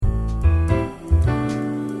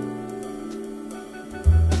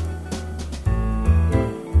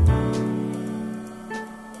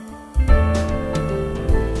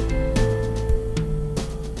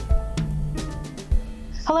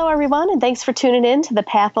everyone, and thanks for tuning in to the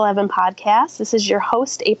Path 11 podcast. This is your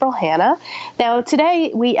host, April Hanna. Now,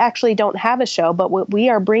 today we actually don't have a show, but what we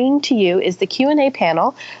are bringing to you is the Q&A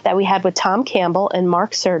panel that we had with Tom Campbell and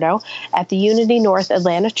Mark Certo at the Unity North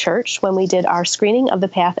Atlanta Church when we did our screening of the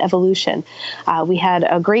Path Evolution. We had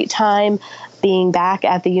a great time being back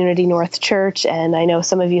at the Unity North Church, and I know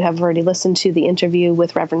some of you have already listened to the interview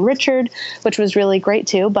with Reverend Richard, which was really great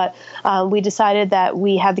too, but we decided that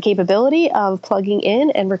we had the capability of plugging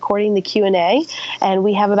in and recording the Q&A, and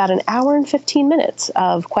we have about an hour and 15 minutes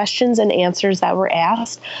of questions and answers that were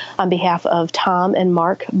asked on behalf of Tom and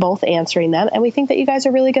Mark, both answering them, and we think that you guys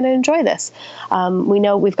are really going to enjoy this. We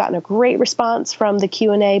know we've gotten a great response from the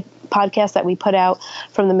Q&A podcast that we put out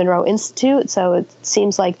from the Monroe Institute. So it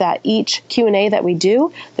seems like that each Q&A that we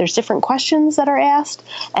do, there's different questions that are asked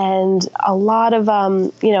and a lot of,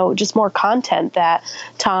 just more content that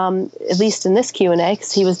Tom, at least in this Q&A,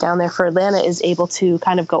 because he was down there for Atlanta, is able to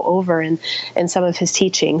kind of go over in some of his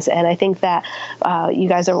teachings. And I think that you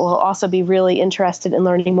guys will also be really interested in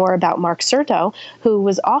learning more about Mark Certo, who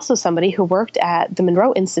was also somebody who worked at the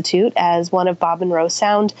Monroe Institute as one of Bob Monroe's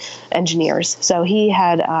sound engineers. So he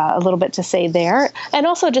had a little bit to say there. And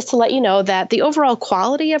also just to let you know that the overall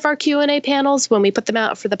quality of our Q&A panels, when we put them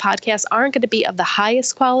out for the podcast, aren't going to be of the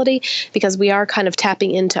highest quality because we are kind of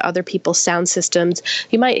tapping into other people's sound systems.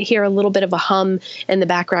 You might hear a little bit of a hum in the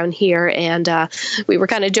background here. And we were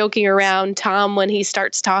kind of joking around. Tom, when he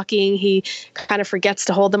starts talking, he kind of forgets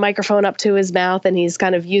to hold the microphone up to his mouth and he's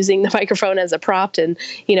kind of using the microphone as a prop and,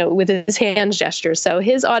 with his hand gestures. So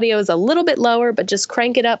his audio is a little bit lower, but just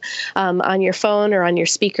crank it up on your phone or on your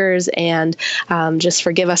speakers and just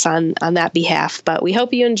forgive us on that behalf. But we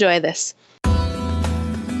hope you enjoy this.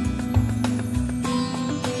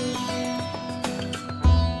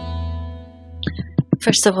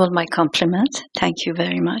 First of all, my compliment. Thank you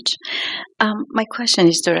very much. My question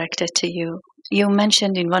is directed to you. You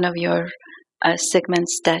mentioned in one of your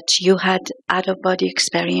segments that you had out-of-body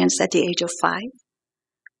experience at the age of 5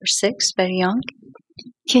 or 6, very young.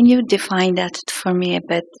 Can you define that for me a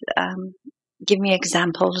bit? Give me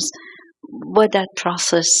examples, what that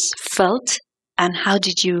process felt, and how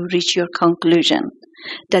did you reach your conclusion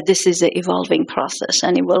that this is an evolving process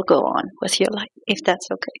and it will go on with your life, if that's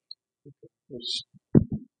okay.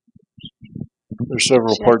 There's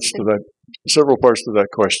several parts to that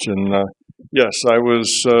question. Yes, I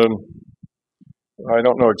was, I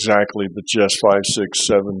don't know exactly, but yes, 5, 6,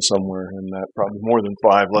 7, somewhere in that, probably more than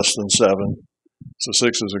 5, less than 7. So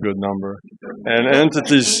 6 is a good number. And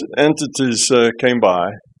entities came by,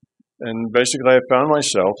 and basically I found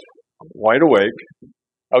myself wide awake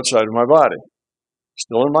outside of my body,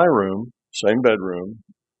 still in my room, same bedroom,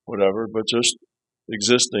 whatever, but just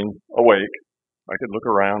existing awake. I could look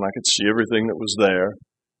around, I could see everything that was there,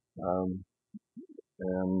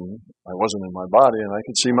 and I wasn't in my body, and I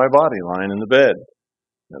could see my body lying in the bed.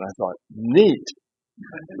 And I thought, neat,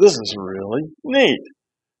 this is really neat.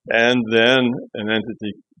 And then an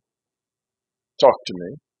entity talked to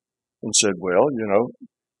me and said, well,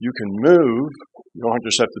 you can move. You don't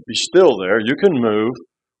just have to be still there. You can move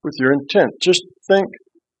with your intent. Just think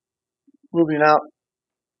moving out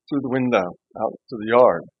through the window, out to the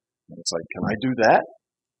yard. And it's like, can I do that?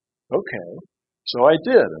 Okay. So I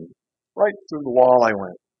did. And right through the wall I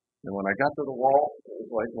went. And when I got to the wall, it was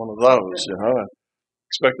like one of those, I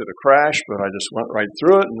expected a crash, but I just went right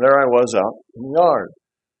through it. And there I was out in the yard.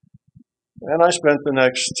 And I spent the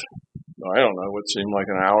next, I don't know, what seemed like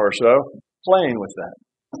an hour or so, playing with that.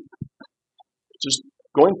 Just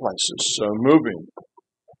going places, moving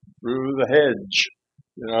through the hedge,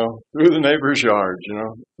 through the neighbor's yard,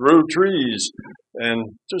 through trees.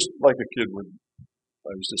 And just like a kid would,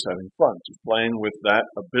 I was just having fun, just playing with that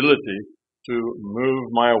ability to move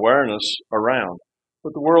my awareness around.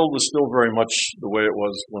 But the world was still very much the way it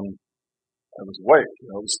was when I was awake.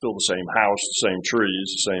 It was still the same house, the same trees,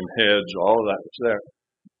 the same hedge, all of that was there.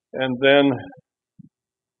 And then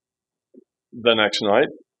the next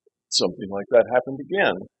night, something like that happened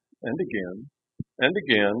again and again and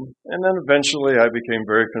again. And then eventually I became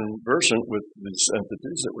very conversant with these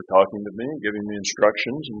entities that were talking to me and giving me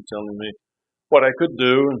instructions and telling me what I could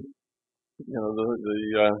do and,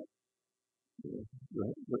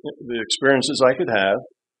 the experiences I could have.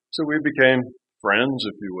 So we became friends,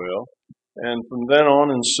 if you will. And from then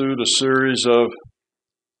on ensued a series of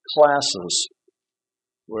classes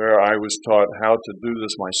where I was taught how to do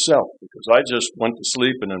this myself, because I just went to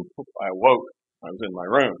sleep and then I woke. I was in my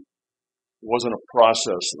room. It wasn't a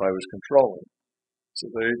process that I was controlling. So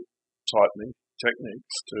they taught me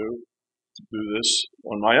techniques to do this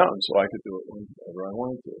on my own, so I could do it whenever I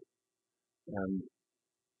wanted to. And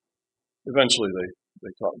eventually they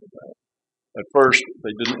they taught me that. At first,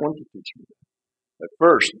 they didn't want to teach me that. At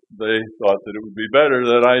first, they thought that it would be better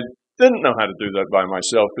that I didn't know how to do that by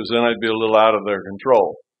myself, because then I'd be a little out of their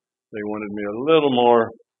control. They wanted me a little more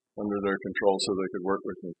under their control so they could work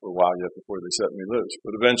with me for a while yet before they set me loose.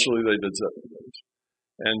 But eventually they did set me loose.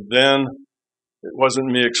 And then it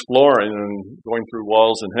wasn't me exploring and going through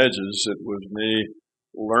walls and hedges. It was me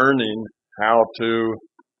learning how to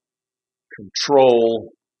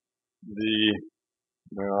control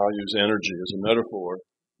I'll use energy as a metaphor,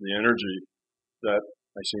 the energy that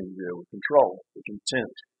I seem to be able to control with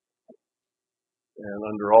intent. And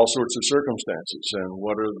under all sorts of circumstances. And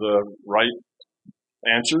what are the right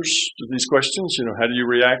answers to these questions? How do you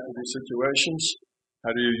react to these situations?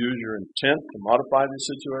 How do you use your intent to modify these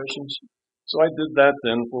situations? So I did that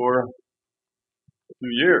then for a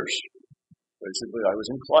few years. Basically, I was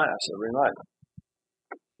in class every night.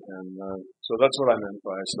 And so that's what I meant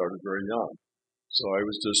by I started very young. So I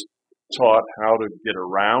was just taught how to get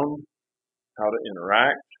around, how to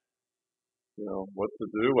interact, what to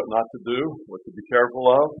do, what not to do, what to be careful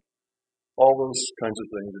of, all those kinds of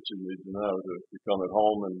things that you need to know to become at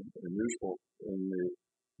home and useful in the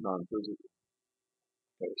non-physical.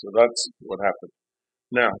 Okay, so that's what happened.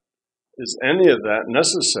 Now, is any of that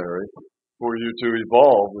necessary for you to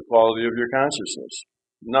evolve the quality of your consciousness?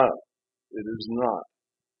 No, it is not.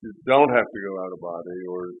 You don't have to go out of body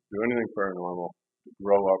or do anything paranormal to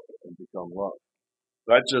grow up and become love.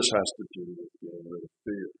 That just has to do with getting rid of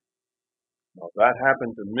fear. Now, that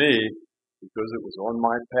happened to me because it was on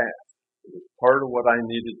my path. It was part of what I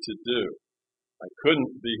needed to do. I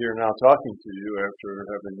couldn't be here now talking to you after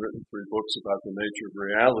having written 3 books about the nature of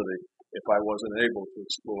reality if I wasn't able to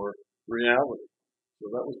explore reality. So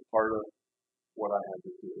that was part of what I had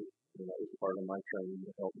to do, and that was part of my training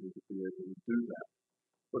to help me to be able to do that.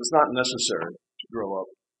 But it's not necessary to grow up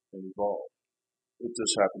and evolve. It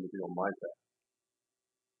just happened to be on my path.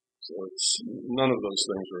 So none of those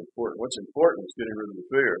things are important. What's important is getting rid of the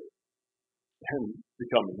fear and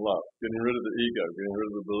becoming love, getting rid of the ego, getting rid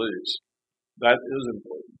of the beliefs. That is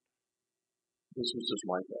important. This was just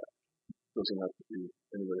my path. It doesn't have to be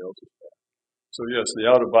anybody else's path. So yes, the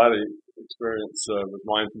out-of-body experience was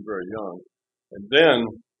mine from very young. And then,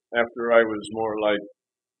 after I was more like,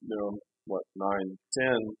 9,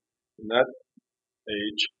 10, in that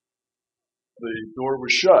age, the door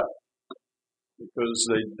was shut because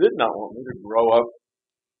they did not want me to grow up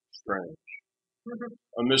strange,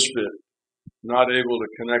 a misfit, not able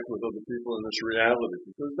to connect with other people in this reality,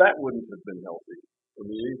 because that wouldn't have been healthy for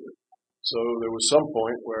me either. So there was some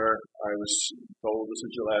point where I was told, this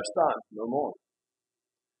is your last time, no more.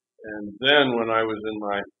 And then when I was in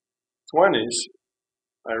my 20s,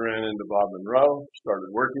 I ran into Bob Monroe,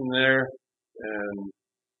 started working there, and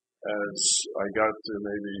as I got to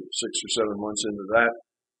maybe 6 or 7 months into that,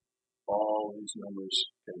 all these numbers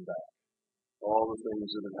came back. All the things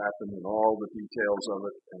that had happened and all the details of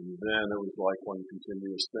it, and then it was like one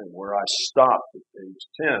continuous thing. Where I stopped at age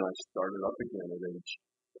 10, I started up again at age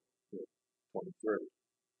 23,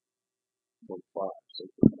 25,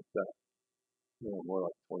 something like that. More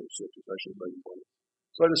like 26, especially late 20s.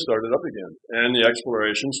 So I just started up again, and the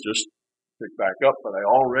explorations just picked back up, but I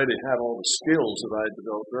already had all the skills that I had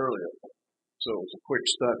developed earlier. So it was a quick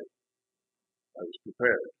study. I was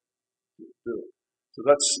prepared to do it. So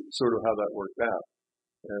that's sort of how that worked out.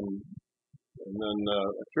 And then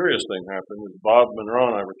a curious thing happened is Bob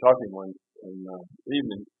Monroe and I were talking one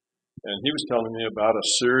evening, and he was telling me about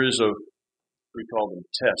a series of, we call them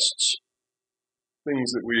tests,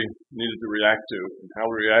 things that we needed to react to and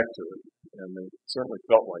how we react to it. And they certainly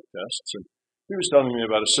felt like tests. And he was telling me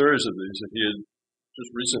about a series of these that he had just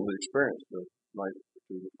recently experienced the night or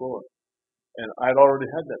two before. And I'd already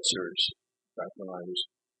had that series back when I was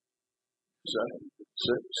 7,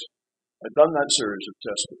 6. I'd done that series of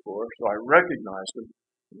tests before, so I recognized him.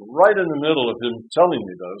 Right in the middle of him telling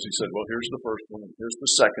me those, he said, well, here's the first one, and here's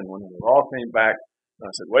the second one, and it all came back. And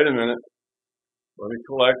I said, wait a minute, let me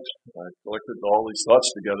collect. I collected all these thoughts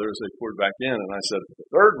together as they poured back in, and I said, the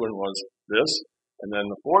third one was this, and then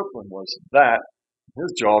the fourth one was that.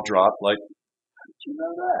 His jaw dropped like, how did you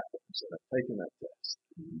know that? I said, I've taken that test.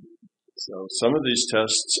 So some of these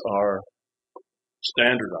tests are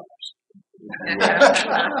standardized.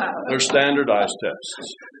 They're standardized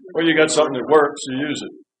tests. Well, you got something that works, you use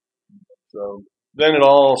it. So then it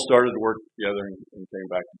all started to work together and came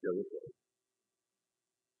back together.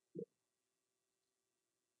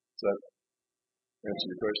 Does that answer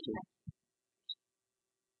your question?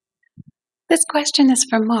 This question is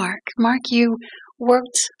for Mark. Mark, you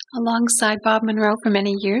worked alongside Bob Monroe for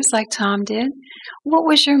many years, like Tom did. What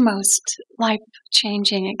was your most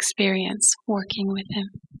life-changing experience working with him?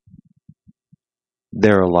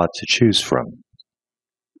 There are a lot to choose from.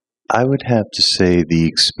 I would have to say the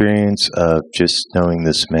experience of just knowing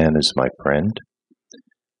this man as my friend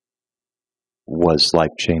was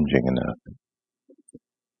life-changing enough.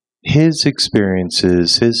 His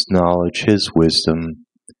experiences, his knowledge, his wisdom,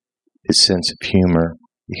 his sense of humor,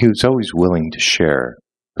 he was always willing to share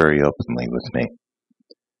very openly with me.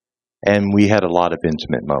 And we had a lot of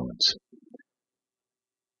intimate moments.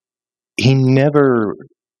 He never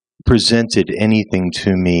presented anything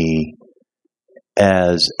to me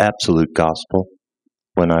as absolute gospel.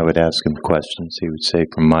 When I would ask him questions, he would say,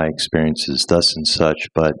 from my experiences, thus and such,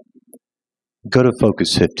 but go to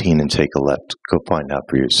Focus 15 and take a left. Go find out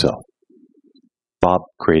for yourself. Bob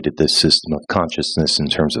created this system of consciousness in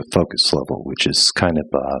terms of focus level, which is kind of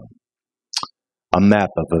a map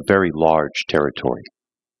of a very large territory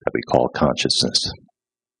that we call consciousness.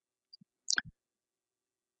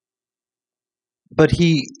 But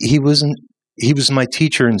he was my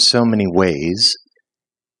teacher in so many ways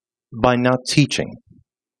by not teaching.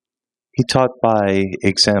 He taught by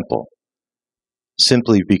example,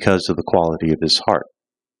 simply because of the quality of his heart.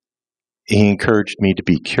 He encouraged me to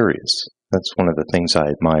be curious. That's one of the things I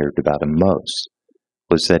admired about him most,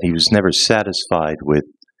 was that he was never satisfied with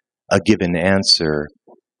a given answer.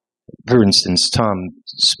 For instance, Tom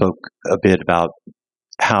spoke a bit about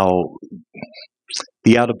how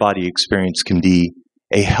the out-of-body experience can be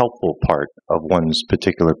a helpful part of one's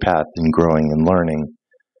particular path in growing and learning,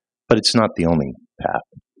 but it's not the only path.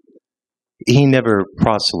 He never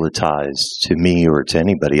proselytized to me or to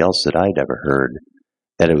anybody else that I'd ever heard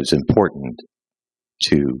that it was important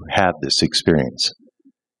to have this experience.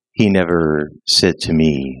 He never said to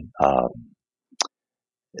me,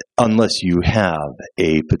 unless you have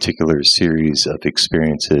a particular series of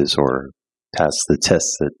experiences or pass the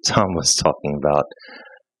tests that Tom was talking about,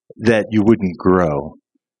 that you wouldn't grow.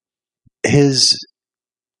 His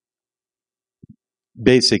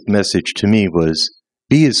basic message to me was,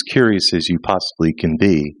 be as curious as you possibly can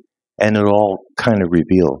be, and it'll all kind of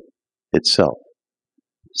reveal itself.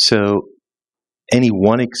 So any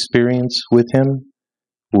one experience with him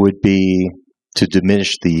would be to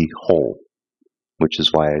diminish the whole, which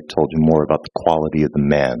is why I told you more about the quality of the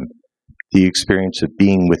man. The experience of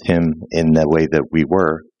being with him in the way that we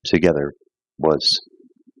were together was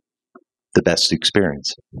the best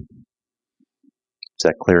experience. Is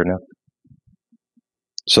that clear enough?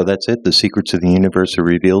 So that's it. The secrets of the universe are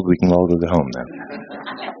revealed. We can all go home now.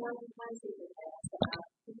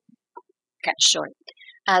 Okay, short.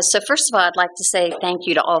 So first of all, I'd like to say thank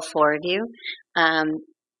you to all four of you.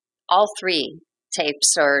 All three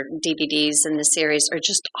tapes or DVDs in the series are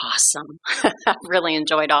just awesome. I've really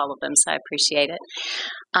enjoyed all of them, so I appreciate it.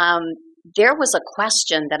 There was a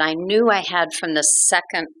question that I knew I had from the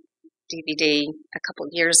second DVD a couple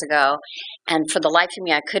of years ago, and for the life of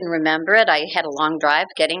me, I couldn't remember it. I had a long drive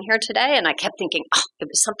getting here today, and I kept thinking, oh, it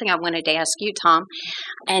was something I wanted to ask you, Tom,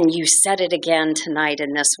 and you said it again tonight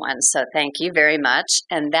in this one, so thank you very much.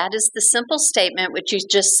 And that is the simple statement, which you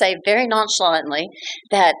just say very nonchalantly,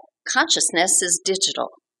 that consciousness is digital.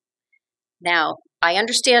 Now, I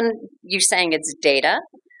understand you saying it's data,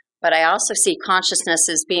 but I also see consciousness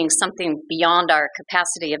as being something beyond our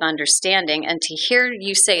capacity of understanding. And to hear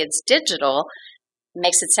you say it's digital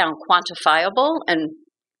makes it sound quantifiable. And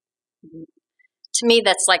to me,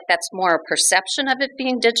 that's more a perception of it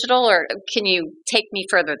being digital. Or can you take me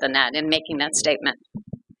further than that in making that statement?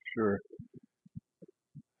 Sure.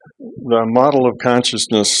 The model of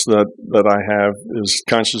consciousness that I have is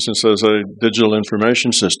consciousness as a digital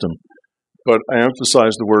information system. But I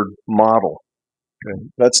emphasize the word model. Okay?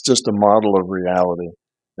 That's just a model of reality.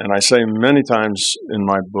 And I say many times in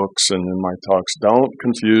my books and in my talks, don't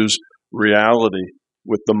confuse reality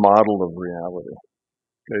with the model of reality.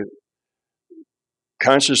 Okay?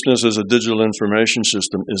 Consciousness as a digital information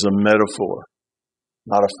system is a metaphor,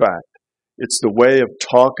 not a fact. It's the way of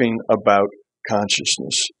talking about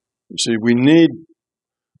consciousness. You see, we need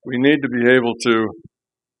to be able to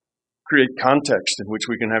create context in which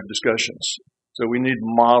we can have discussions. So we need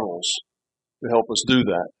models to help us do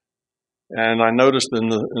that. And I noticed in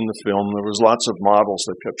the film there was lots of models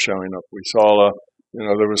that kept showing up. We saw,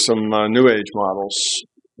 there was some New Age models,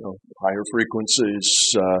 higher frequencies.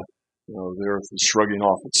 The Earth is shrugging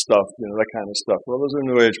off its stuff, that kind of stuff. Well, those are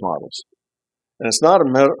New Age models. And it's not a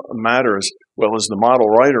matter as, well, is the model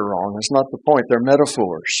right or wrong? That's not the point. They're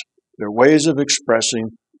metaphors. They're ways of expressing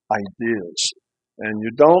ideas. And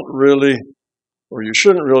you don't really, or you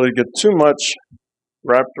shouldn't really get too much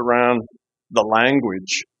wrapped around the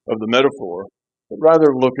language of the metaphor, but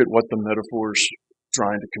rather look at what the metaphor's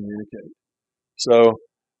trying to communicate. So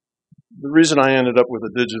the reason I ended up with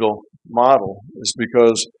a digital model is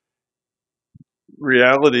because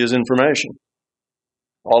reality is information.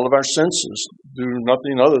 All of our senses do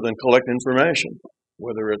nothing other than collect information,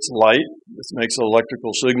 whether it's light that makes an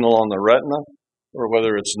electrical signal on the retina, or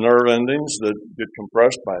whether it's nerve endings that get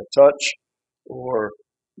compressed by a touch, or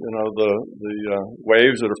the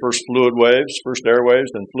waves that are first fluid waves, first air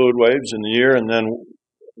waves, then fluid waves in the ear, and then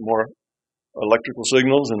more electrical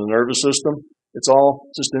signals in the nervous system. It's all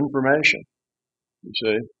just information, you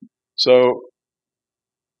see. So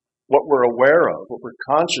what we're aware of, what we're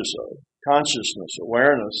conscious of, consciousness,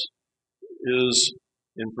 awareness, is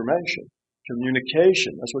information.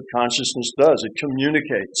 Communication, that's what consciousness does. It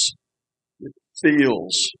communicates. It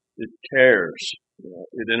feels. It cares.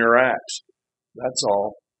 It interacts. That's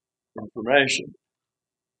all information.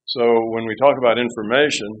 So when we talk about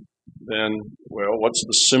information, then, well, what's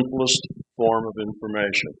the simplest form of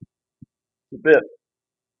information? A bit.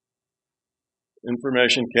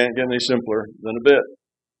 Information can't get any simpler than a bit.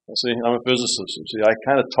 See, I'm a physicist. See, I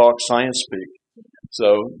kind of talk science speak.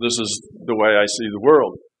 So this is the way I see the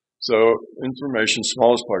world. So information,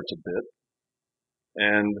 smallest part's a bit.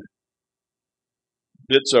 And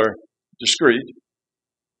bits are discrete.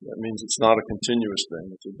 That means it's not a continuous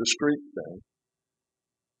thing. It's a discrete thing.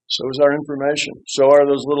 So is our information. So are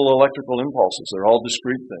those little electrical impulses. They're all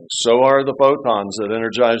discrete things. So are the photons that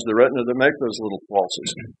energize the retina that make those little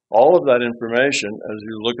pulses. All of that information, as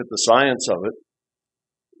you look at the science of it,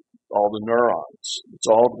 all the neurons, it's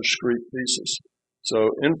all discrete pieces. So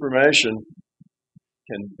information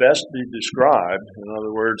can best be described, in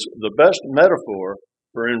other words, the best metaphor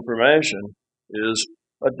for information is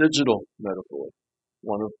a digital metaphor,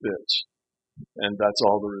 one of bits. And that's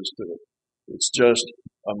all there is to it. It's just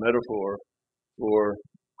a metaphor for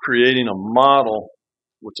creating a model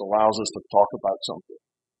which allows us to talk about something.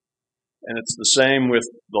 And it's the same with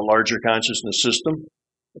the larger consciousness system.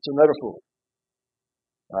 It's a metaphor.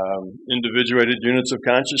 Individuated units of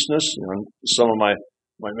consciousness, some of my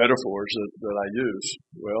metaphors that I use,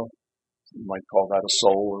 well, you might call that a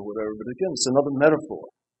soul or whatever, but again, it's another metaphor.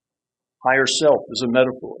 Higher self is a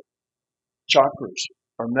metaphor. Chakras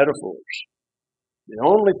are metaphors. The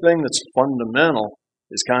only thing that's fundamental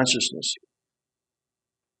is consciousness.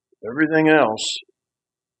 Everything else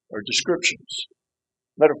are descriptions,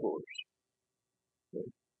 metaphors.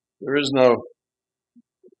 There is no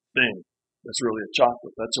thing that's really a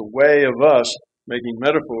chocolate. That's a way of us making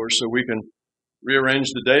metaphors so we can rearrange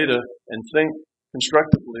the data and think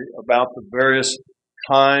constructively about the various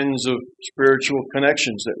kinds of spiritual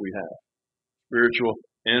connections that we have. Spiritual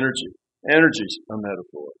energy. Energy's a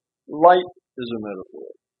metaphor. Light is a metaphor.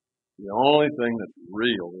 The only thing that's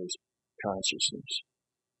real is consciousness.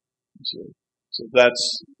 You see? So that's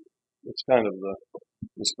kind of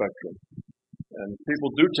the spectrum. And people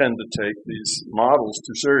do tend to take these models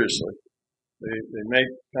too seriously. They make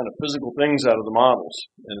kind of physical things out of the models,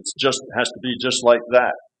 and it has to be just like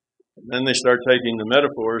that. And then they start taking the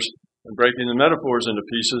metaphors and breaking the metaphors into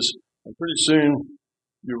pieces, and pretty soon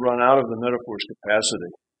you run out of the metaphor's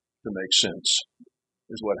capacity to make sense,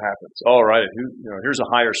 is what happens. All right, here's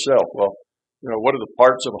a higher self. Well, what are the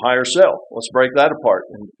parts of a higher self? Let's break that apart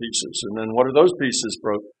into pieces. And then what are those pieces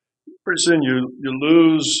broke? Pretty soon you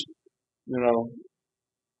lose, you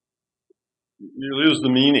lose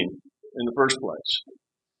the meaning in the first place.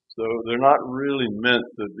 So they're not really meant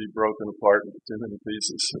to be broken apart into too many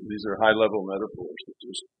pieces. These are high-level metaphors that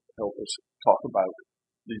just help us talk about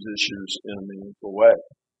these issues in a meaningful way.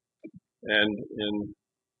 And in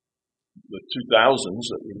the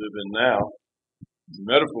 2000s that we live in now,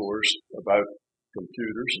 metaphors about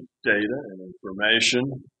computers and data and information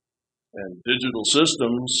and digital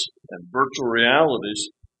systems and virtual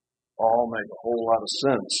realities all make a whole lot of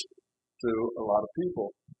sense to a lot of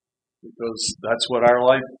people, because that's what our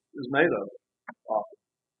life is made of, often.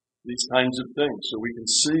 These kinds of things. So we can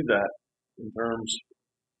see that in terms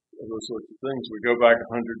of those sorts of things. We go back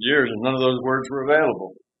 100 years and none of those words were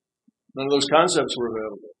available. None of those concepts were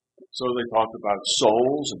available. So they talked about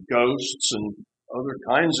souls and ghosts and other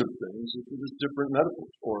kinds of things, which were just different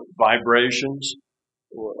metaphors, or vibrations,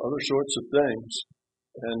 or other sorts of things.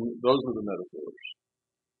 And those were the metaphors.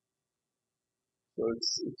 So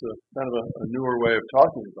it's a kind of a newer way of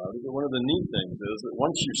talking about it. But one of the neat things is that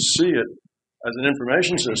once you see it as an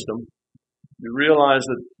information system, you realize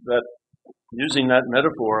that using that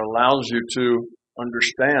metaphor allows you to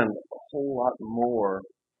understand a whole lot more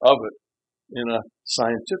of it in a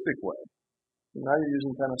scientific way. And now you're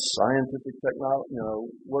using kind of scientific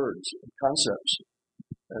words, concepts.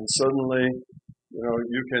 And suddenly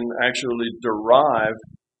You can actually derive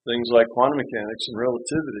things like quantum mechanics and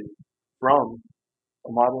relativity from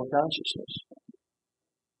a model of consciousness,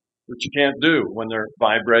 which you can't do when they're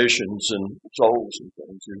vibrations and souls and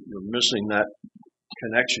things. You're missing that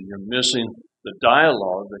connection. You're missing the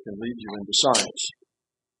dialogue that can lead you into science.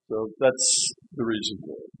 So that's the reason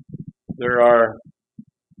for it.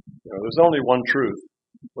 There's only one truth,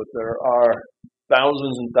 but there are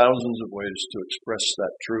thousands and thousands of ways to express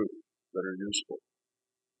that truth that are useful.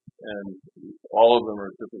 And all of them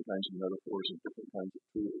are different kinds of metaphors and different kinds of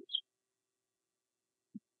tools.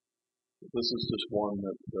 This is just one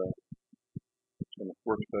that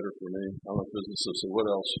works better for me. I'm a physicist, so what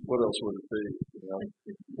else would it be?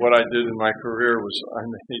 What I did in my career was I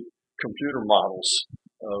made computer models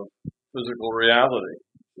of physical reality.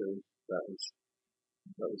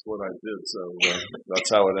 That was what I did. So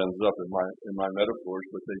that's how it ends up in my metaphors.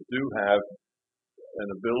 But they do have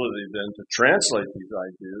an ability then to translate these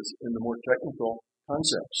ideas into more technical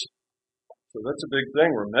concepts. So that's a big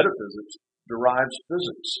thing where metaphysics derives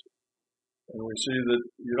physics. And we see that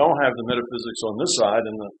you don't have the metaphysics on this side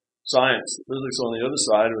and the science, the physics on the other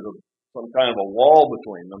side, with some kind of a wall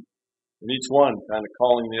between them, and each one kind of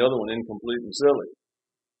calling the other one incomplete and silly.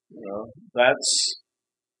 That's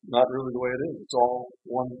not really the way it is. It's all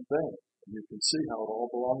one thing. And you can see how it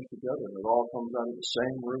all belongs together, and it all comes out of the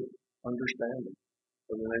same root, understanding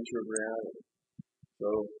of the nature of reality.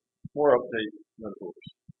 So, more update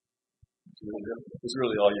metaphors. It's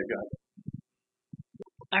really all you got.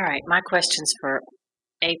 All right, my question's for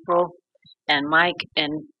April and Mike.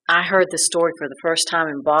 And I heard the story for the first time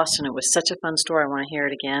in Boston. It was such a fun story. I want to hear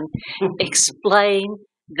it again. Explain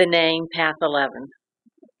the name Path 11.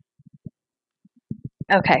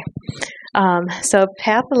 Okay. So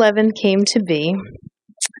Path 11 came to be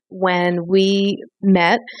when we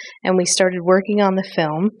met and we started working on the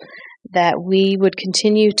film, that we would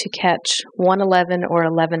continue to catch 1:11 or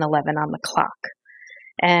 11:11 on the clock.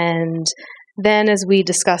 And then as we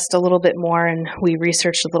discussed a little bit more and we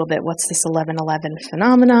researched a little bit, what's this 11:11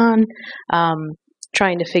 phenomenon,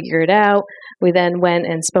 trying to figure it out, we then went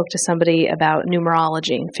and spoke to somebody about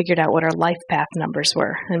numerology and figured out what our life path numbers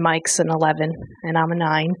were. And Mike's an 11 and I'm a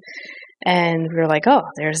 9. And we were like, oh,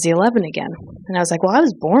 there's the 11 again. And I was like, well, I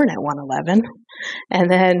was born at 1:11. And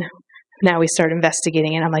then now we start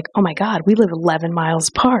investigating and I'm like, oh my God, we live 11 miles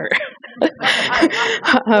apart.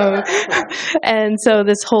 And so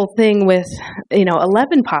this whole thing with,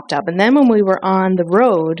 11 popped up. And then when we were on the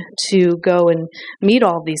road to go and meet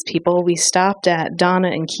all these people, we stopped at Donna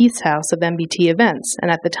and Keith's house of MBT Events.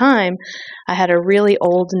 And at the time, I had a really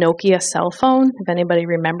old Nokia cell phone, if anybody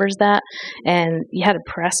remembers that. And you had to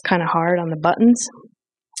press kind of hard on the buttons.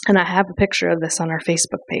 And I have a picture of this on our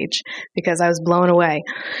Facebook page because I was blown away.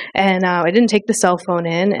 And I didn't take the cell phone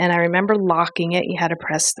in, and I remember locking it. You had to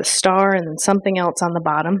press the star and then something else on the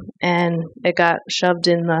bottom, and it got shoved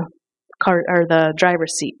in the car or the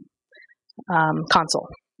driver's seat console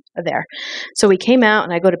there. So we came out,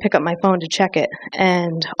 and I go to pick up my phone to check it,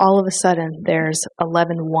 and all of a sudden there's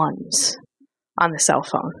 11 ones on the cell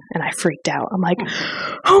phone, and I freaked out. I'm like,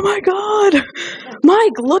 oh my God,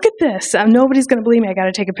 Mike, look at this. Nobody's going to believe me. I got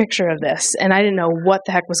to take a picture of this. And I didn't know what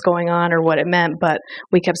the heck was going on or what it meant, but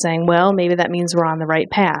we kept saying, well, maybe that means we're on the right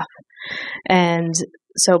path. And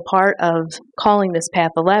so part of calling this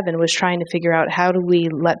Path 11 was trying to figure out how do we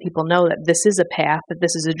let people know that this is a path, that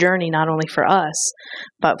this is a journey not only for us,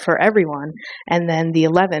 but for everyone. And then the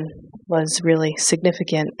 11 was really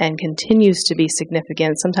significant and continues to be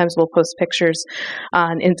significant. Sometimes we'll post pictures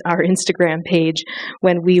on our Instagram page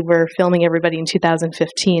when we were filming everybody in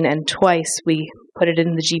 2015, and twice we put it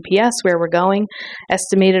in the GPS where we're going.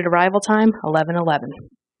 Estimated arrival time, 11:11.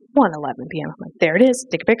 1:11 p.m. I'm like, there it is.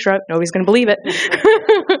 Take a picture of it. Nobody's going to believe it.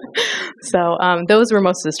 So those were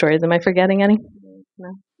most of the stories. Am I forgetting any?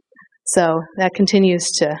 No. So that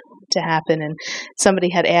continues to happen. And somebody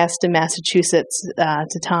had asked in Massachusetts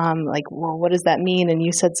to Tom, like, well, what does that mean? And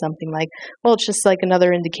you said something like, well, it's just like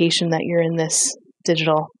another indication that you're in this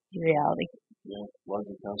digital reality. Yeah,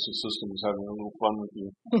 Larger Council System is having a little fun with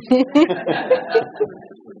you.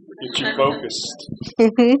 Get you focused.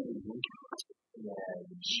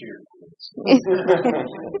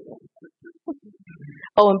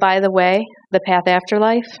 Oh, and by the way, the Path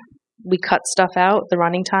Afterlife, we cut stuff out, the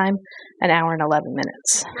running time, 1 hour and 11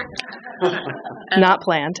 minutes. Not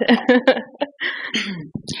planned.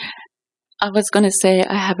 I was going to say,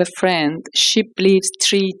 I have a friend, she believes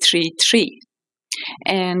 333,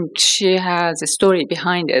 and she has a story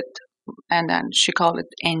behind it, and then she called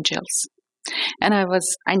it angels. And I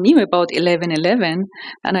knew about 11:11,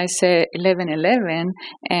 and I said 11:11,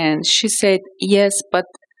 and she said yes, but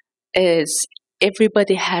is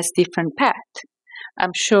everybody has different path.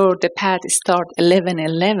 I'm sure the path start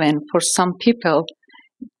 11:11 for some people.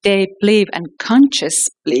 They believe and conscious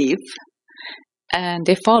believe, and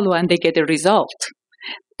they follow and they get a result.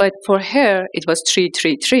 But for her, it was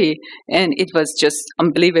 333, and it was just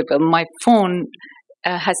unbelievable. My phone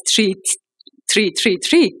has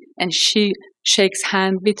 333, and she shakes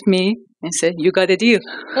hand with me and said, "You got a deal."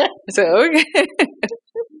 So okay.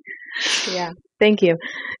 Yeah, thank you.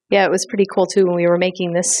 Yeah, it was pretty cool too. When we were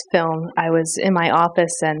making this film, I was in my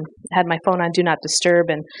office and had my phone on Do Not Disturb.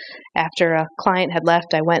 And after a client had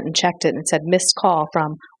left, I went and checked it and it said missed call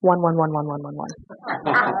from 1111111.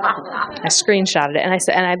 I screenshotted it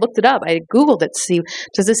and I looked it up. I Googled it to see,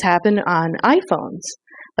 does this happen on iPhones?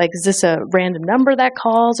 Like, is this a random number that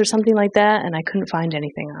calls or something like that? And I couldn't find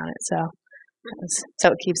anything on it. So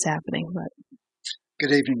it keeps happening. But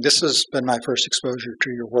good evening. This has been my first exposure to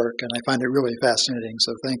your work, and I find it really fascinating,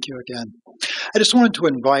 so thank you again. I just wanted to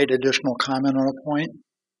invite additional comment on a point.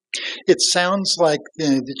 It sounds like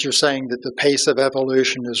that you're saying that the pace of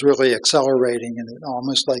evolution is really accelerating, and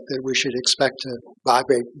almost like that we should expect to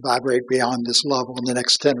vibrate beyond this level in the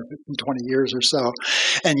next 10 or 15, 20 years or so.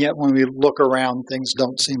 And yet when we look around, things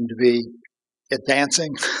don't seem to be advancing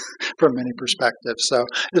from many perspectives. So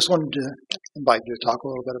I just wanted to invite you to talk a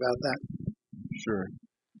little bit about that. Sure.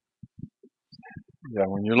 Yeah,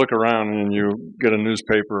 when you look around and you get a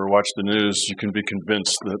newspaper or watch the news, you can be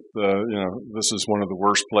convinced that this is one of the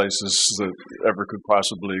worst places that ever could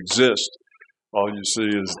possibly exist. All you see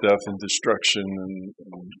is death and destruction and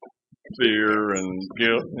fear and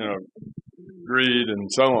guilt, greed and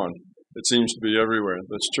so on. It seems to be everywhere.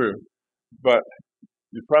 That's true. But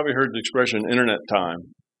you've probably heard the expression "internet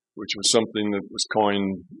time," which was something that was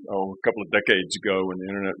coined a couple of decades ago when the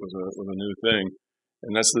internet was a new thing.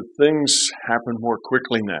 And that's that things happen more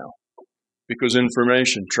quickly now because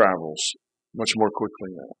information travels much more quickly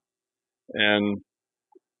now. And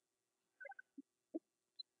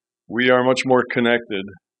we are much more connected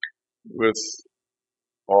with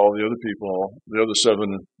all the other people, the other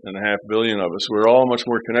 7.5 billion of us. We're all much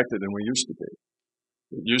more connected than we used to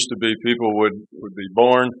be. It used to be people would be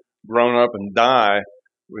born, grown up, and die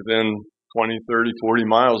within 20, 30, 40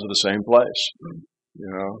 miles of the same place,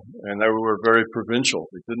 and they were very provincial.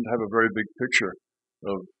 They didn't have a very big picture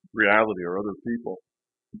of reality or other people.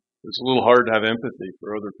 It's a little hard to have empathy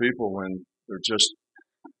for other people when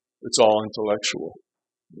it's all intellectual.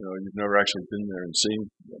 You've never actually been there and seen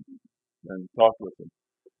them and talked with them.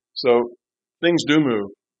 So things do move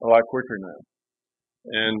a lot quicker now.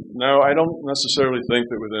 And no, I don't necessarily think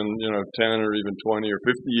that within, 10 or even 20 or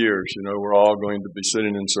 50 years, we're all going to be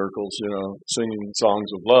sitting in circles, singing songs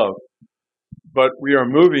of love. But we are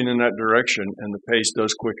moving in that direction, and the pace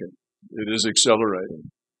does quicken. It is accelerating.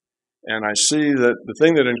 And I see that the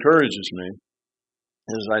thing that encourages me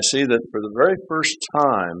is I see that for the very first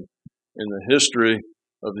time in the history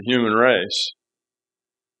of the human race,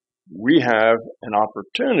 we have an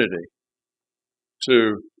opportunity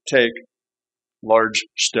to take large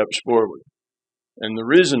steps forward. And the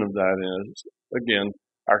reason of that is, again,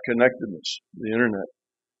 our connectedness, the internet.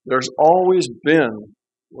 There's always been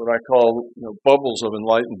what I call bubbles of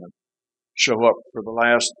enlightenment show up for the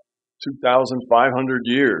last 2,500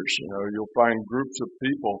 years. You'll find groups of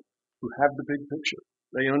people who have the big picture.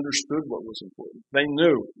 They understood what was important. They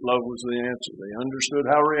knew love was the answer. They understood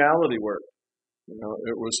how reality worked.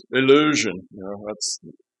 It was illusion. That's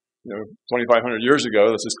 2,500 years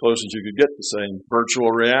ago, that's as close as you could get to saying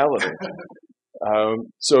virtual reality.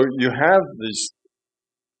 So you have these,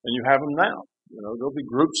 and you have them now. There'll be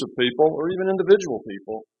groups of people, or even individual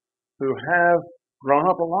people, who have grown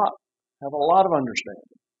up a lot, have a lot of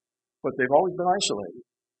understanding, but they've always been isolated,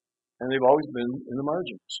 and they've always been in the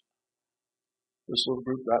margins. This little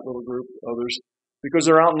group, that little group, others, because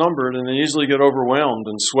they're outnumbered and they easily get overwhelmed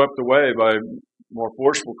and swept away by more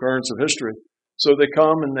forceful currents of history. So they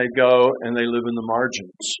come and they go and they live in the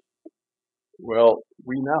margins. Well,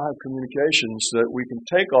 we now have communications that we can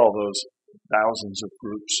take all those thousands of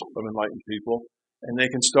groups of enlightened people and they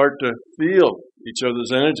can start to feel each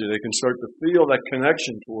other's energy. They can start to feel that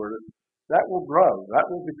connection toward it. That will grow. That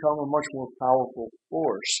will become a much more powerful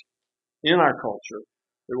force in our culture.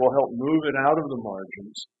 It will help move it out of the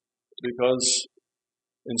margins because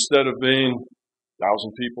instead of being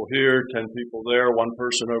 1,000 people here, 10 people there, one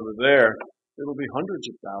person over there, it'll be hundreds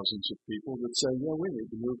of thousands of people that say, yeah, we need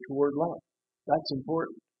to move toward love. That's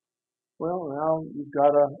important. Well, now you've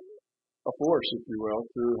got a force, if you will,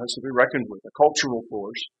 has to be reckoned with, a cultural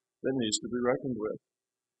force that needs to be reckoned with.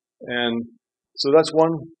 And so that's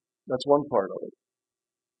one part of it.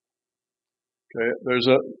 Okay, there's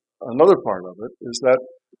another part of it is that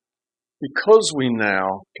because we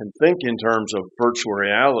now can think in terms of virtual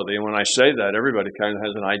reality, and when I say that, everybody kind of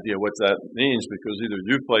has an idea what that means, because either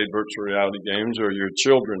you've played virtual reality games, or your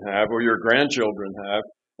children have, or your grandchildren have,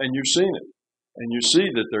 and you've seen it. And you see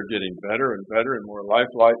that they're getting better and better and more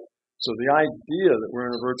lifelike. So the idea that we're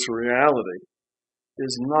in a virtual reality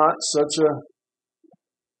is not such a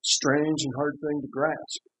strange and hard thing to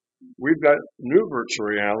grasp. We've got new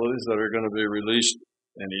virtual realities that are going to be released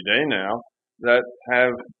any day now that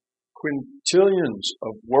have quintillions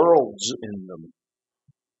of worlds in them,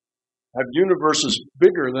 have universes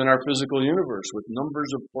bigger than our physical universe with numbers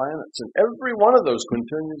of planets. And every one of those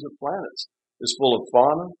quintillions of planets is full of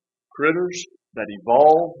fauna, critters that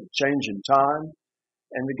evolve, change in time.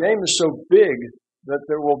 And the game is so big that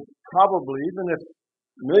there will probably, even if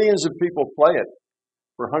millions of people play it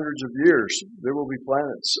for hundreds of years, there will be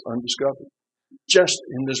planets undiscovered just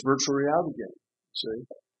in this virtual reality game. See?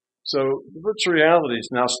 So the virtual reality is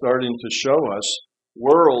now starting to show us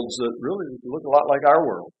worlds that really look a lot like our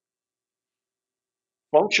world,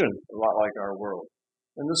 function a lot like our world.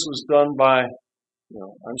 And this was done by,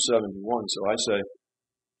 I'm 71, so I say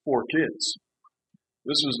 4 kids.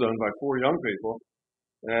 This was done by 4 young people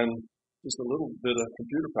and just a little bit of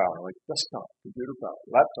computer power, like desktop computer power,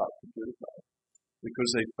 laptop computer power, because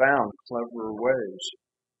they found clever ways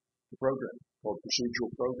to program, called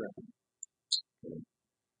procedural programming.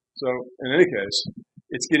 So, in any case,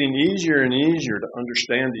 it's getting easier and easier to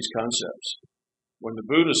understand these concepts. When the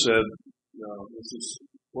Buddha said, this is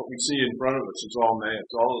what we see in front of us, it's all made,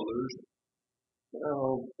 it's all illusion.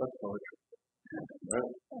 Well, that's poetry.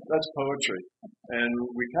 Right? That's poetry. And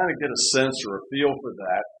we kind of get a sense or a feel for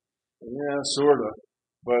that. Yeah, sort of.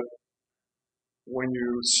 But when you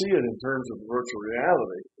see it in terms of virtual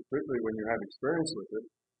reality, particularly when you have experience with it,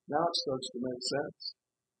 now it starts to make sense.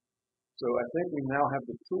 So I think we now have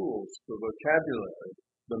the tools, the vocabulary,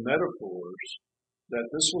 the metaphors, that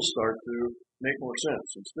this will start to make more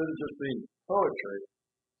sense. Instead of just being poetry,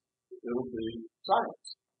 it'll be science.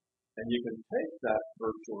 And you can take that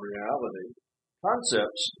virtual reality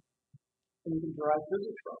concepts and you can derive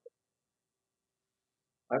physics from it.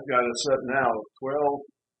 I've got a set now of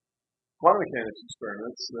 12 quantum mechanics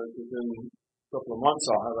experiments that within a couple of months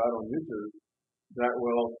I'll have out on YouTube that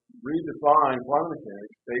will redefine quantum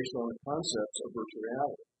mechanics based on the concepts of virtual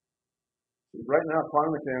reality. Right now,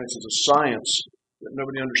 quantum mechanics is a science that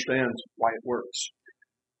nobody understands why it works.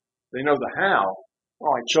 They know the how.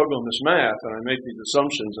 Oh, I chug on this math and I make these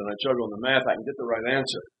assumptions and I chug on the math, I can get the right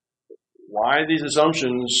answer. Why these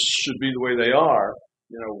assumptions should be the way they are,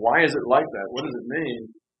 why is it like that? What does it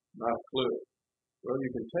mean? Not a clue. Well,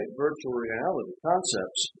 you can take virtual reality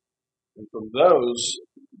concepts, and from those,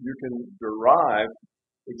 you can derive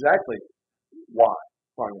exactly why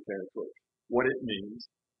quantum mechanics works, what it means,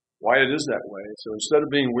 why it is that way. So instead of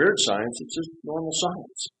being weird science, it's just normal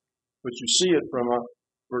science. But you see it from a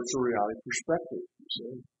virtual reality perspective, you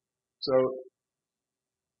see. So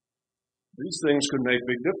these things could make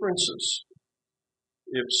big differences.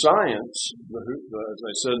 If science, as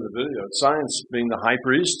I said in the video, science being the high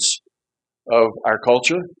priests of our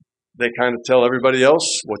culture, they kind of tell everybody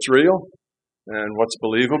else what's real and what's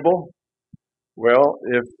believable. Well,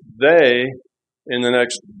 if they, in the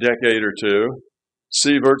next decade or two,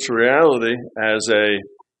 see virtual reality as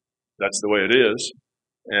that's the way it is.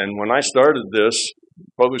 And when I started this,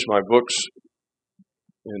 published my books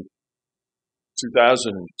in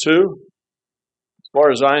 2002, as far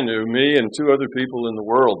as I knew, me and 2 other people in the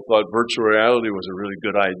world thought virtual reality was a really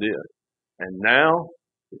good idea. And now,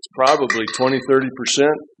 it's probably 20-30%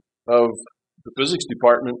 of the physics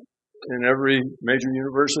department in every major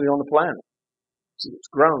university on the planet. So it's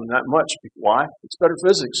grown that much. Why? It's better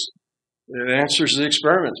physics. It answers the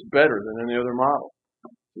experiments better than any other model.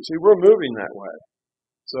 You see, we're moving that way.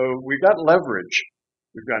 So we've got leverage.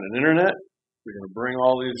 We've got an internet. We're going to bring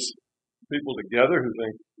all these people together who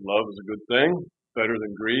think love is a good thing, better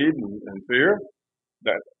than greed and fear.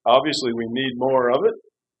 That obviously we need more of it.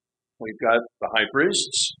 We've got the high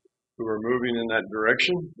priests who are moving in that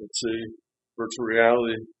direction. Let's see, virtual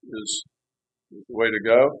reality is the way to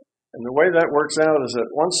go. And the way that works out is that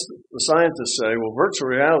once the scientists say, well, virtual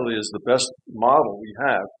reality is the best model we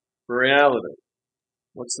have for reality,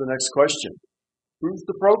 what's the next question? Who's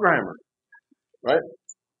the programmer? Right?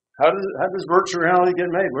 How does virtual reality get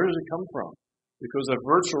made? Where does it come from? Because a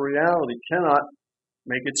virtual reality cannot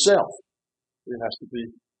make itself. It has to be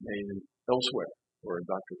made elsewhere. Or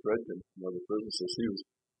Dr. Fredkin, another physicist,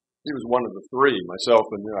 he was one of the 3, myself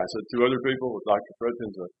and I said 2 other people, but Dr.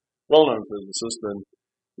 Fredkin's a well-known physicist, and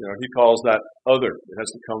he calls that other. It has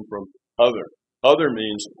to come from other. Other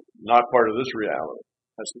means not part of this reality.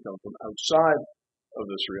 It has to come from outside of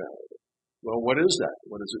this reality. Well, what is that?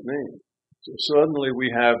 What does it mean? So suddenly we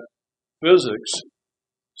have physics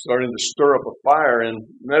starting to stir up a fire in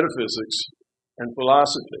metaphysics and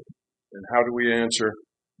philosophy. And how do we answer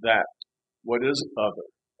that? What is other?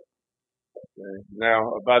 Okay. Now,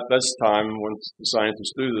 about this time, once the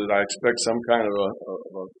scientists do that, I expect some kind of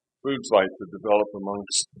a food fight to develop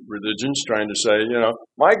amongst religions, trying to say,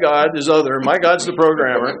 my God is other, my God's the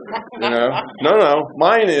programmer, no,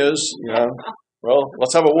 mine is, well,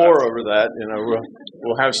 let's have a war over that,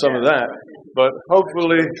 we'll have some of that, but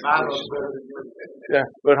hopefully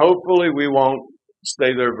we won't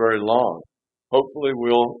stay there very long. Hopefully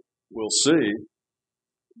we'll see.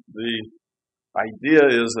 The idea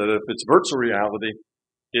is that if it's virtual reality,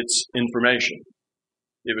 it's information.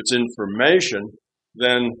 If it's information,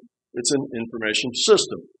 then it's an information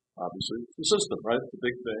system. Obviously, it's a system, right? It's a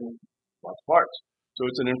big thing, lots of parts. So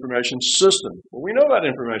it's an information system. Well, we know about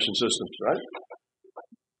information systems, right?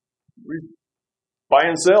 We buy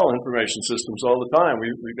and sell information systems all the time.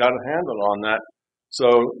 We've got a handle on that. So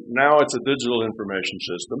now it's a digital information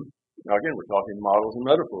system. Now again, we're talking models and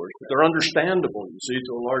metaphors, but they're understandable, you see,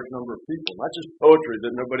 to a large number of people. Not just poetry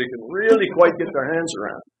that nobody can really quite get their hands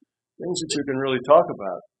around. Things that you can really talk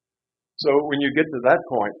about. So when you get to that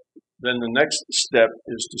point, then the next step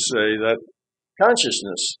is to say that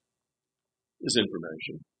consciousness is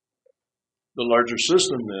information. The larger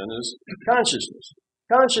system then is consciousness.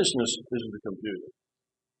 Consciousness is the computer.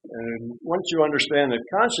 And once you understand that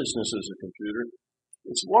consciousness is a computer,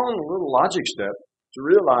 it's one little logic step to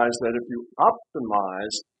realize that if you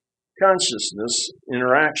optimize conscious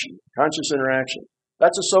interaction,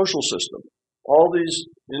 that's a social system. All these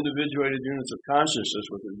individuated units of consciousness,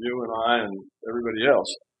 with you and I and everybody else,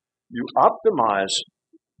 you optimize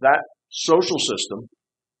that social system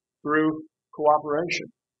through cooperation,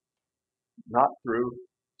 not through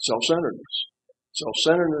self-centeredness.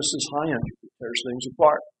 Self-centeredness is high entropy, tears things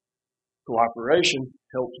apart. Cooperation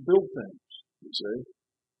helps build things, you see.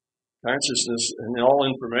 Consciousness and all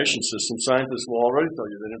information systems, scientists will already tell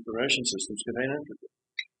you that information systems contain entropy.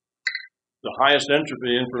 The highest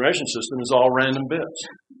entropy information system is all random bits,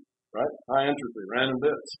 right? High entropy, random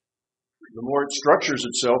bits. The more it structures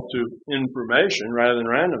itself to information rather than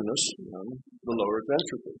randomness, the lower its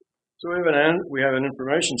entropy. So we have an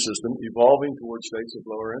information system evolving towards states of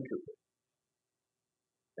lower entropy.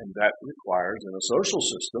 And that requires, in a social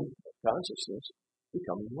system of consciousness,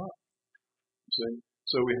 becoming love. See?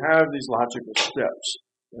 So we have these logical steps.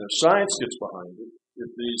 And if science gets behind it, if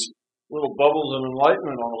these little bubbles of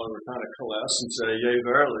enlightenment all over kind of coalesce and say, yea,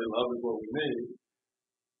 verily, love is what we need,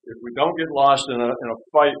 if we don't get lost in a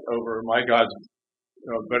fight over my God's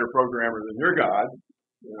a better programmer than your God,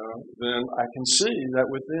 then I can see that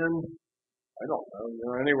within, I don't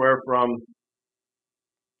know, anywhere from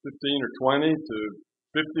 15 or 20 to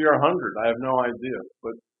 50 or 100, I have no idea.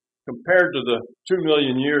 But compared to the 2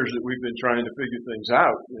 million years that we've been trying to figure things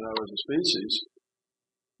out, as a species,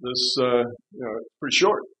 this, it's pretty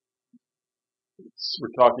short.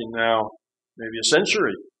 We're talking now maybe a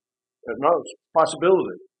century at most,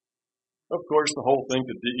 possibility. Of course, the whole thing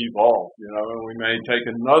could de-evolve, and we may take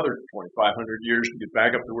another 2,500 years to get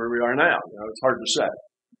back up to where we are now. It's hard to say.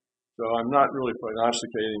 So I'm not really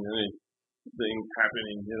prognosticating anything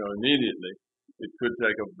happening, immediately. It could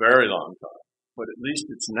take a very long time, but at least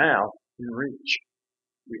it's now in reach.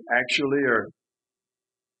 We actually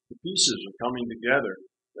the pieces are coming together,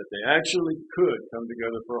 that they actually could come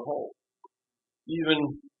together for a whole. Even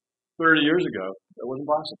 30 years ago, that wasn't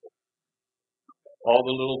possible. All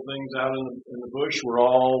the little things out in the bush were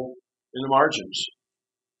all in the margins.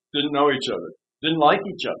 Didn't know each other. Didn't like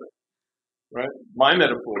each other. Right? My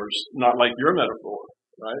metaphor's not like your metaphor.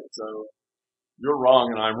 Right? So you're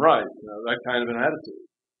wrong and I'm right. That kind of an attitude.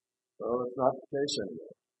 Well, it's not the case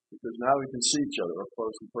anymore. Because now we can see each other up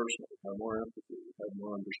close and personal. We have more empathy. We have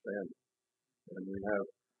more understanding. And we have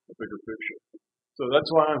a bigger picture. So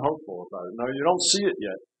that's why I'm hopeful about it. Now, you don't see it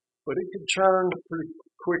yet, but it could turn pretty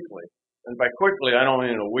quickly. And by quickly, I don't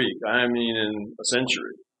mean in a week. I mean in a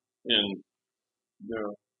century, in 3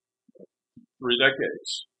 decades,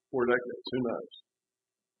 4 decades. Who knows?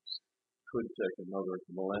 Could take another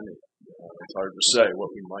millennia. It's hard to say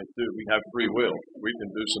what we might do. We have free will. We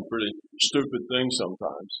can do some pretty stupid things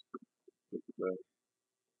sometimes. But,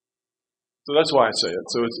 so that's why I say it.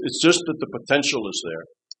 So it's just that the potential is there.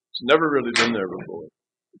 It's never really been there before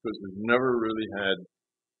because we've never really had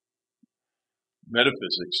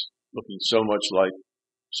metaphysics looking so much like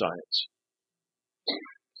science.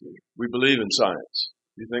 We believe in science.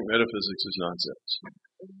 We think metaphysics is nonsense.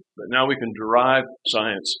 But now we can derive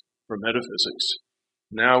science from metaphysics.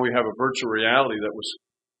 Now we have a virtual reality that was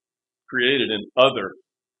created in other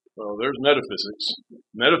Well, there's metaphysics.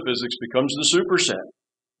 Metaphysics becomes the superset,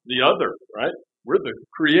 the other, right? We're the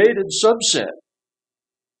created subset.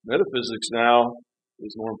 Metaphysics now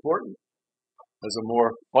is more important, has a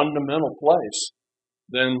more fundamental place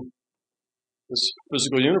than this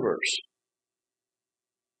physical universe.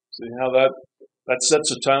 See how that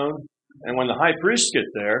sets a tone? And when the high priests get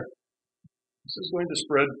there, this is going to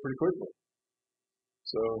spread pretty quickly.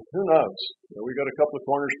 So who knows? We got a couple of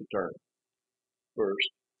corners to turn first,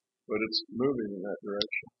 but it's moving in that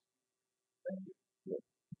direction. Yeah.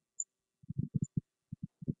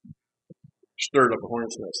 Stirred up a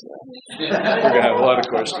hornet's nest now. We're going to have a lot of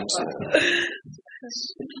questions now.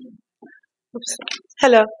 Oops.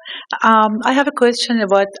 Hello. I have a question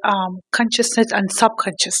about consciousness and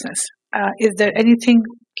subconsciousness. Is there anything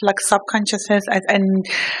like subconsciousness and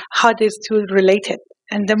how these two related?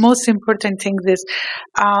 And the most important thing is,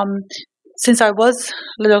 since I was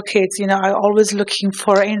little kids, I always looking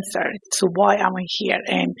for answer to why am I here,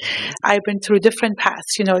 and I've been through different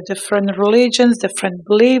paths, different religions, different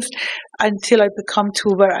beliefs, until I become to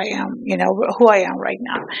where I am, who I am right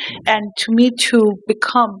now. And to me, to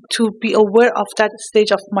be aware of that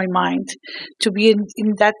stage of my mind, to be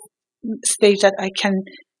in that stage that I can,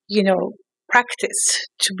 practice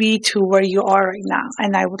to be to where you are right now.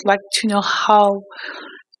 And I would like to know how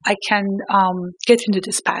I can get into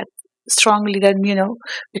this path strongly, then,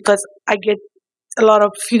 because I get a lot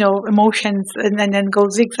of, emotions and then go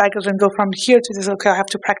zigzags and go from here to this. Okay, I have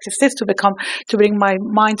to practice this to bring my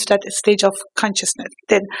mind to that stage of consciousness.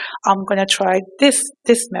 Then I'm going to try this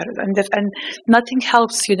method and nothing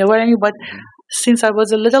helps, what I mean? But since I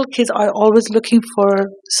was a little kid, I always looking for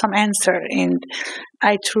some answer, and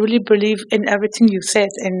I truly believe in everything you said,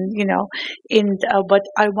 and but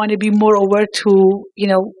I want to be more aware to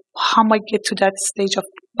how I get to that stage of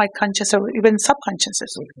my conscious or even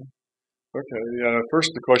subconsciousness. Okay.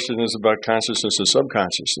 First, the question is about consciousness and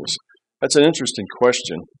subconsciousness. That's an interesting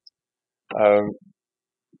question.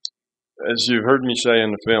 As you heard me say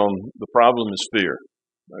in the film, the problem is fear.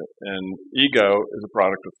 Right? And ego is a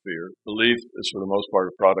product of fear. Belief is, for the most part,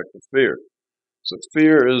 a product of fear. So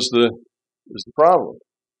fear is the problem.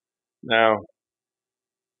 Now,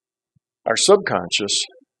 our subconscious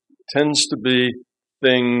tends to be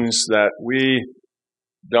things that we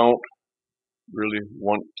don't really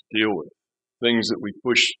want to deal with, things that we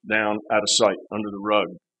push down out of sight, under the rug.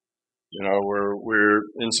 We're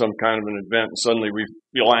in some kind of an event and suddenly we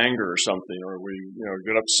feel anger or something, or we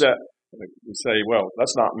get upset. We say, well,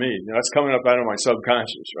 that's not me. That's coming up out of my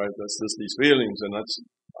subconscious, right? That's just these feelings, and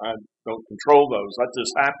I don't control those. That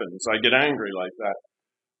just happens. I get angry like that.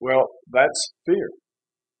 Well, that's fear.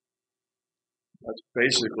 That's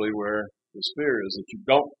basically where this fear is that you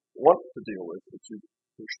don't want to deal with, that you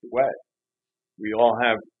pushed away. We all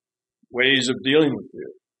have ways of dealing with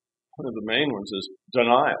fear. One of the main ones is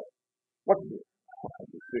denial. What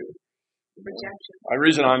fear? Rejection. The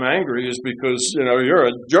reason I'm angry is because, you're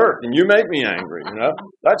a jerk and you make me angry,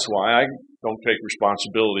 That's why I don't take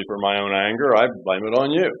responsibility for my own anger. I blame it on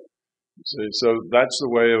you. See, so that's the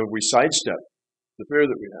way we sidestep the fear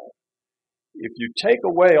that we have. If you take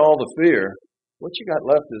away all the fear, what you got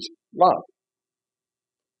left is love.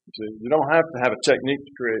 See, you don't have to have a technique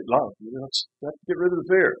to create love. You have to get rid of the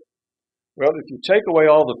fear. Well, if you take away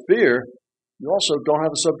all the fear, you also don't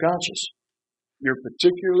have a subconscious. You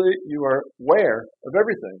are aware of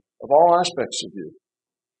everything, of all aspects of you,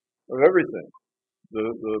 of everything.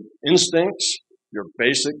 The instincts, your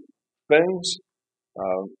basic things,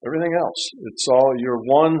 everything else. It's all, you're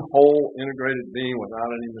one whole integrated being without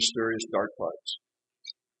any mysterious dark parts.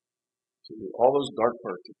 So all those dark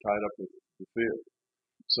parts are tied up with the fear.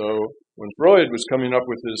 So when Freud was coming up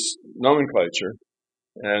with his nomenclature,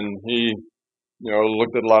 and he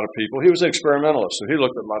looked at a lot of people. He was an experimentalist, so he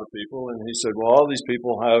looked at a lot of people, and he said, well, all these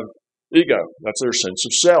people have ego. That's their sense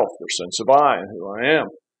of self, their sense of I, who I am.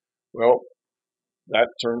 Well, that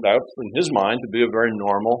turned out, in his mind, to be a very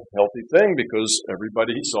normal, healthy thing, because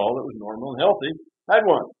everybody he saw that was normal and healthy had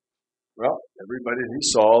one. Well, everybody he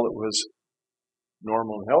saw that was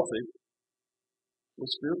normal and healthy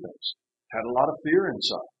was fear-based, had a lot of fear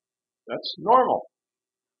inside. That's normal.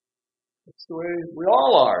 That's the way we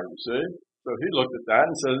all are, you see. So he looked at that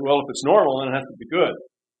and said, well, if it's normal, then it has to be good.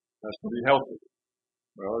 It has to be healthy.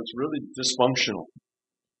 Well, it's really dysfunctional.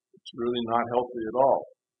 It's really not healthy at all.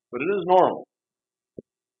 But it is normal.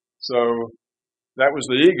 So that was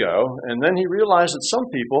the ego. And then he realized that some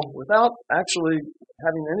people, without actually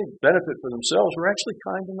having any benefit for themselves, were actually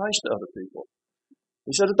kind and nice to other people.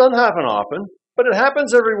 He said it doesn't happen often, but it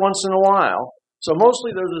happens every once in a while. So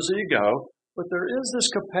mostly there's this ego, but there is this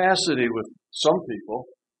capacity with some people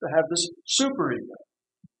to have this superego.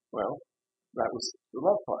 Well, that was the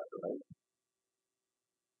love part, right?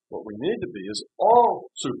 What we need to be is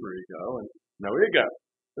all superego and no ego.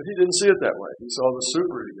 But he didn't see it that way. He saw the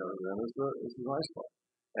superego then as the nice part.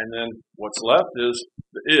 And then what's left is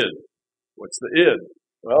the id. What's the id?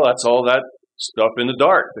 Well, that's all that stuff in the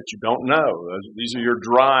dark that you don't know. These are your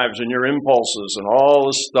drives and your impulses and all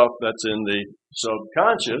the stuff that's in the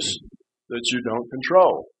subconscious that you don't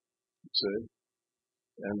control. See?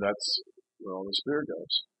 And that's where all the sphere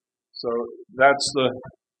goes. So that's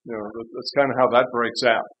that's kind of how that breaks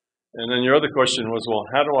out. And then your other question was, well,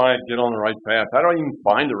 how do I get on the right path? How do I even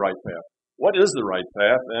find the right path? What is the right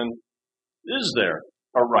path? And is there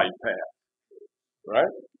a right path?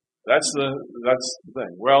 Right? That's the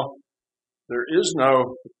thing. Well, there is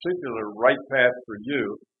no particular right path for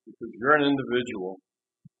you because you're an individual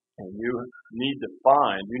and you need to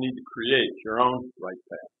create your own right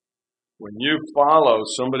path. When you follow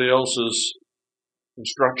somebody else's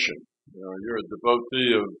instruction, you're a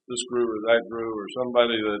devotee of this guru or that guru or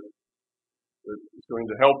somebody that is going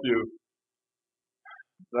to help you,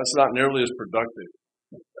 that's not nearly as productive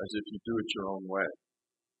as if you do it your own way,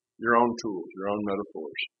 your own tools, your own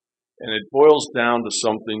metaphors. And it boils down to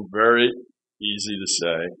something very easy to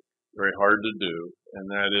say, very hard to do,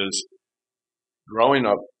 and that is growing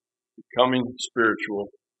up, becoming spiritual,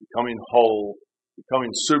 becoming whole,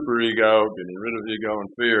 becoming superego, getting rid of ego and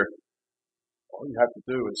fear. All you have to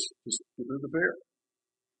do is just get rid of the fear.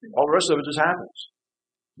 All the rest of it just happens.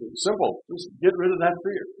 It's simple. Just get rid of that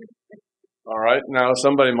fear. All right. Now,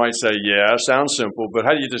 somebody might say, yeah, sounds simple, but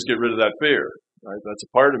how do you just get rid of that fear? Right? That's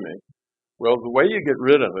a part of me. Well, the way you get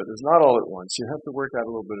rid of it is not all at once. You have to work out a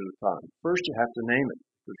little bit at a time. First, you have to name it.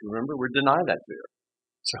 Because remember, we're denied that fear.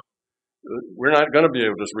 So we're not going to be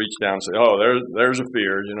able to just reach down and say, oh, there's a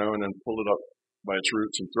fear, and then pull it up by its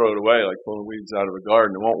roots and throw it away like pulling weeds out of a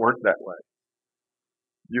garden. It won't work that way.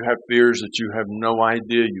 You have fears that you have no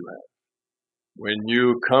idea you have. When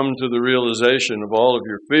you come to the realization of all of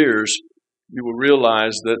your fears, you will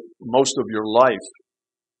realize that most of your life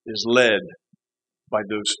is led by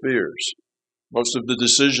those fears. Most of the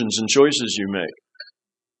decisions and choices you make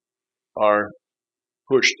are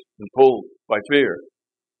pushed and pulled by fear.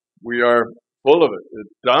 We are full of it. It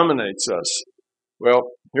dominates us.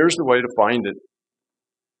 Well, here's the way to find it.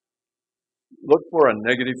 Look for a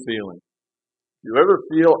negative feeling. If you ever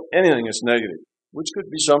feel anything that's negative, which could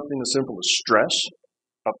be something as simple as stress,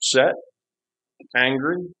 upset,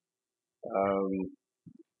 angry,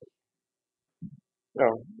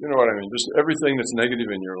 you know what I mean, just everything that's negative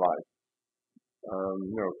in your life.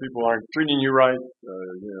 People aren't treating you right,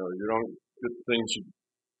 you don't get the things you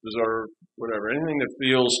deserve, whatever. Anything that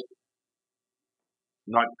feels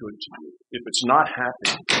not good to you. If it's not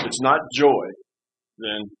happy, if it's not joy,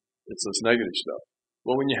 then it's this negative stuff.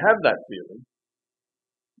 Well, when you have that feeling,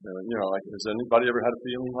 like, has anybody ever had a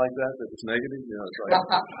feeling like that was negative? It's like,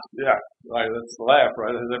 yeah, right, that's the laugh,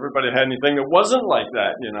 right? Has everybody had anything that wasn't like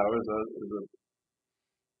that, is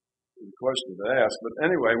a question to ask. But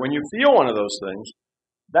anyway, when you feel one of those things,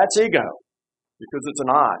 that's ego, because it's an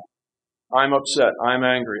I. I'm upset, I'm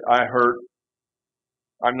angry, I hurt,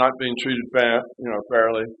 I'm not being treated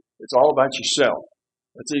fairly. It's all about yourself.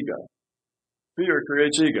 That's ego. Fear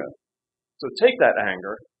creates ego. So take that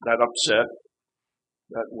anger, that upset,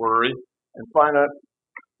 that worry, and find out,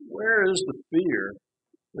 where is the fear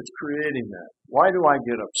that's creating that? Why do I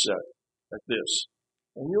get upset at this?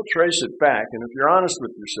 And you'll trace it back, and if you're honest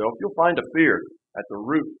with yourself, you'll find a fear at the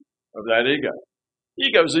root of that ego.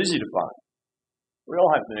 Ego is easy to find. We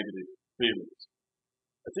all have negative feelings.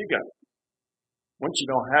 That's ego. Once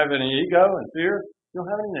you don't have any ego and fear, you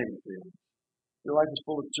don't have any negative feelings. Your life is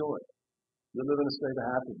full of joy. You live in a state of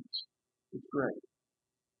happiness. It's great.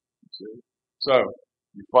 You see? So,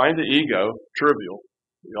 you find the ego trivial.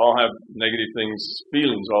 We all have negative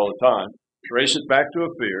feelings all the time. Trace it back to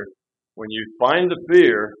a fear. When you find the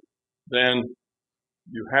fear, then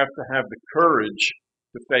you have to have the courage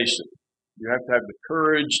to face it. You have to have the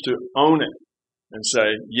courage to own it and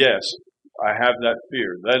say, yes, I have that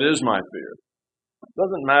fear. That is my fear. It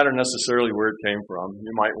doesn't matter necessarily where it came from.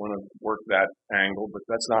 You might want to work that angle, but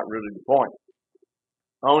that's not really the point.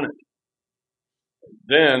 Own it.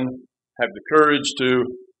 Then have the courage to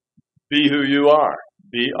be who you are.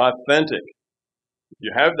 Be authentic. If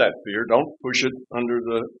you have that fear, don't push it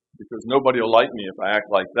because nobody will like me if I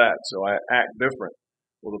act like that, so I act different.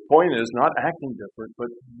 Well, the point is not acting different, but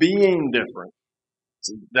being different.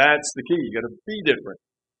 See, that's the key. You got to be different.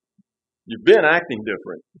 You've been acting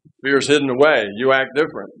different. Fear's hidden away. You act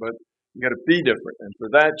different, but you got to be different. And for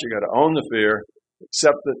that, you got to own the fear,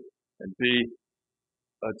 accept it, and be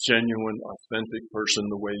a genuine, authentic person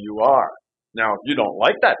the way you are. Now, if you don't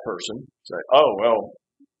like that person, say, oh, well,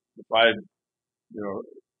 if I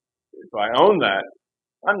own that,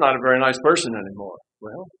 I'm not a very nice person anymore.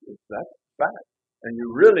 Well, if that's fact, and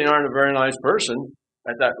you really aren't a very nice person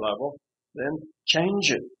at that level, then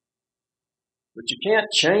change it. But you can't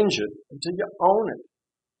change it until you own it.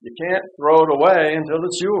 You can't throw it away until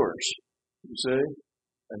it's yours. You see?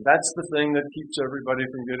 And that's the thing that keeps everybody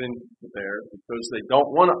from getting there, because they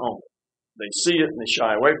don't want to own it. They see it and they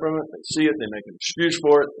shy away from it. They see it, they make an excuse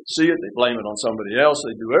for it. They see it, they blame it on somebody else.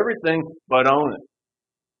 They do everything but own it.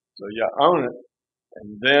 So you own it, and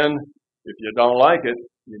then if you don't like it,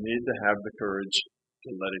 you need to have the courage to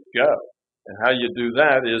let it go. And how you do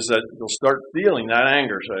that is that you'll start feeling that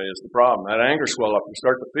anger, say, is the problem. That anger swell up. You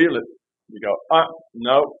start to feel it. You go,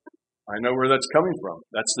 no, I know where that's coming from.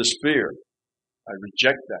 That's this fear. I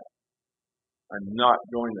reject that. I'm not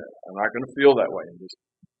going there. I'm not going to feel that way. And just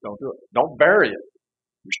don't do it. Don't bury it.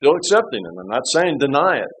 You're still accepting it. I'm not saying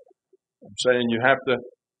deny it. I'm saying you have to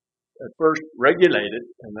at first regulate it,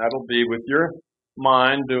 and that'll be with your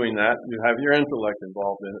mind doing that. You have your intellect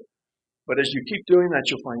involved in it. But as you keep doing that,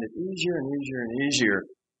 you'll find it easier and easier and easier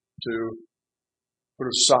to put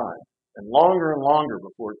aside, and longer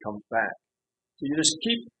before it comes back. So you just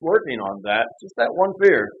keep working on that, just that one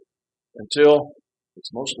fear, until it's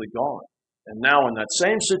mostly gone. And now when that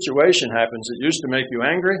same situation happens that used to make you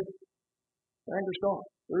angry, the anger's gone.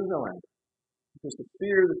 There is no anger. Because the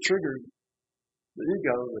fear that triggered the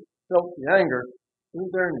ego that felt the anger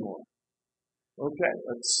isn't there anymore. Okay,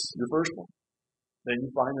 that's your first one. Then you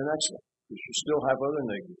find the next one, because you still have other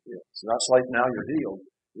negative feelings. So that's like now you're healed.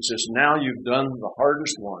 It's just now you've done the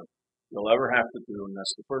hardest one you'll ever have to do, and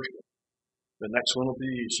that's the first one. The next one will be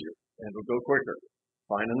easier, and it'll go quicker.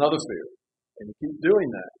 Find another fear, and you keep doing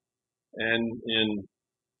that. And in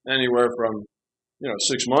anywhere from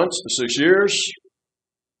 6 months to 6 years,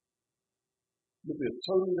 you'll be a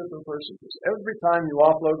totally different person. Because every time you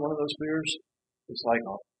offload one of those fears, it's like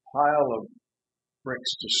a pile of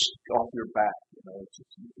bricks just off your back.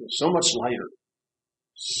 You feel so much lighter.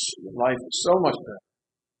 Your life is so much better.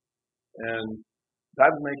 And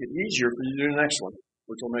that will make it easier for you to do the next one,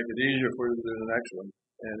 which will make it easier for you to do the next one.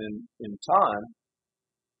 And in time,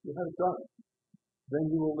 you'll have it done. Then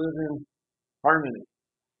you will live in harmony.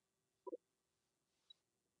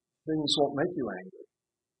 Things won't make you angry.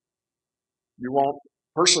 You won't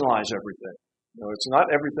personalize everything. It's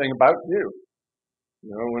not everything about you.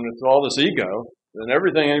 When it's all this ego, then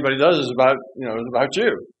everything anybody does is about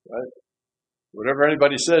you, right? Whatever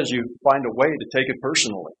anybody says, you find a way to take it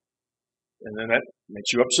personally. And then that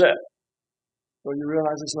makes you upset. So you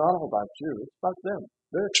realize it's not all about you, it's about them.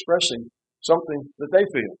 They're expressing something that they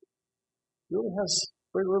feel. It really has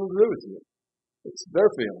very little to do with you. It's their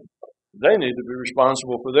feeling. They need to be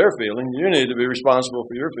responsible for their feeling. You need to be responsible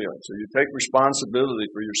for your feeling. So you take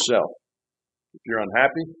responsibility for yourself. If you're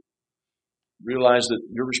unhappy, realize that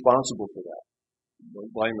you're responsible for that.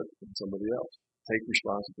 Don't blame it on somebody else. Take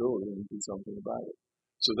responsibility and do something about it.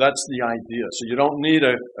 So that's the idea. So you don't need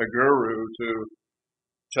a guru to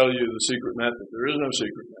tell you the secret method. There is no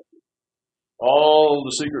secret method. All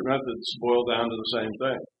the secret methods boil down to the same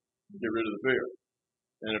thing. Get rid of the fear.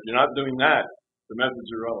 And if you're not doing that, the methods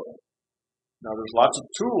are irrelevant. Now, there's lots of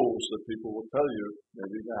tools that people will tell you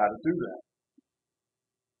maybe how to do that.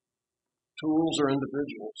 Tools are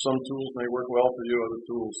individual. Some tools may work well for you, other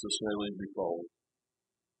tools just may leave you cold.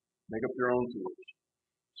 Make up your own tools.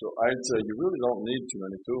 So I'd say you really don't need too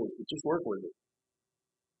many tools, but just work with it.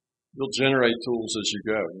 You'll generate tools as you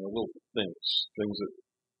go, little things that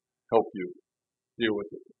help you deal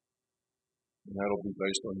with it. And that'll be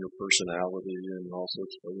based on your personality and all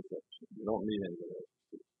sorts of other things. You don't need anything else.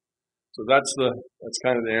 So that's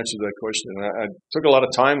kind of the answer to that question. And I took a lot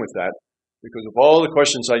of time with that, because of all the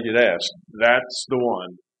questions I get asked, that's the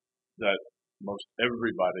one that most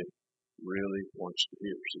everybody really wants to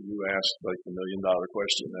hear. So you asked like the $1 million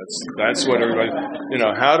question. That's what everybody,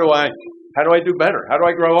 how do I do better? How do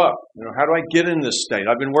I grow up? How do I get in this state?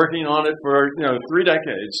 I've been working on it for, 3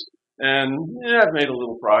 decades, and I've made a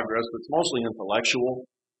little progress, but it's mostly intellectual.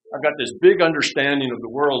 I've got this big understanding of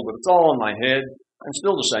the world, but it's all in my head. I'm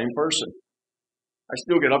still the same person. I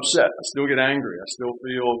still get upset. I still get angry. I still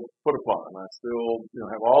feel put upon. I still,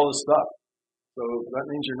 have all this stuff. So that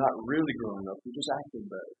means you're not really growing up. You're just acting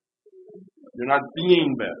better. You're not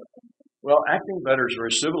being better. Well, acting better is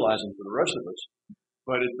very civilizing for the rest of us,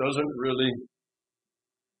 but it doesn't really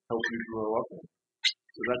help you grow up.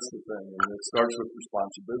 So that's the thing. And it starts with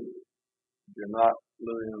responsibility. If you're not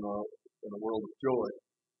living in a world of joy,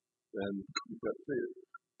 then you've got fear.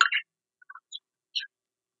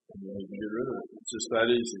 And you need to get rid of it. It's just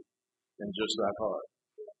that easy and just that hard.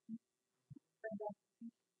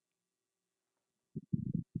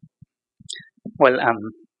 Well,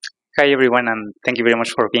 hi everyone, and thank you very much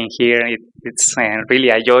for being here. It's really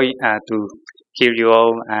a joy to hear you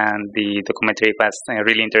all, and the documentary was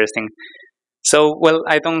really interesting. So, well,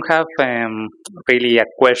 I don't have really a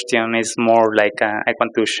question. It's more like I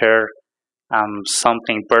want to share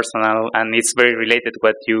something personal, and it's very related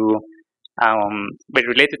what you very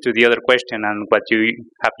related to the other question and what you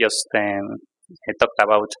have just talked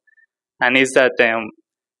about. And is that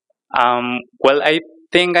well, I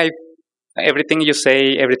think I everything you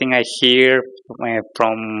say, everything I hear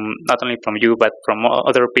from not only from you but from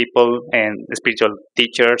other people and spiritual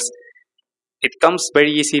teachers, it comes very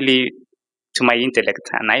easily to my intellect,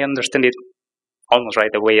 and I understand it almost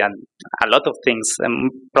right away. And a lot of things,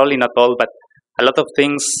 probably not all, but a lot of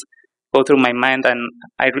things go through my mind, and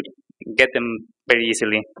I get them very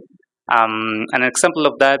easily. An example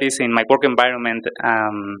of that is in my work environment.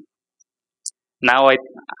 Now I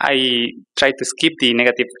try to skip the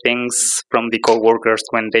negative things from the coworkers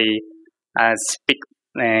when they speak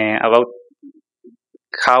about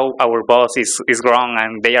how our boss is wrong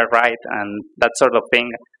and they are right and that sort of thing.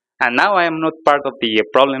 And now I am not part of the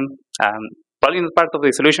problem, probably not part of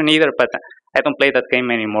the solution either, but I don't play that game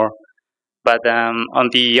anymore. But on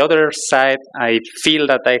the other side, I feel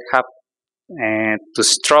that I have to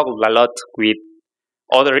struggle a lot with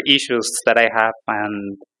other issues that I have,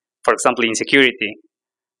 and for example, insecurity.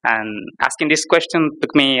 And asking this question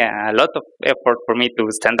took me a lot of effort for me to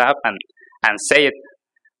stand up and say it.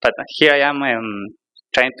 But here I am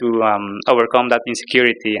trying to overcome that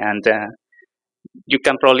insecurity. And you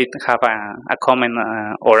can probably have a comment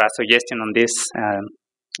or a suggestion on this.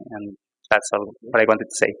 And that's all what I wanted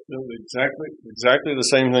to say. Exactly the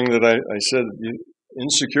same thing that I said.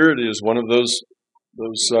 Insecurity is one of those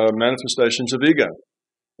manifestations of ego.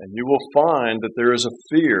 And you will find that there is a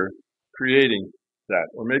fear creating that,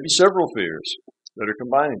 or maybe several fears that are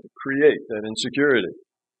combining to create that insecurity.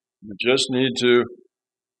 You just need to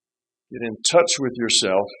get in touch with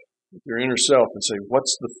yourself, with your inner self, and say,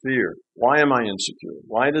 what's the fear? Why am I insecure?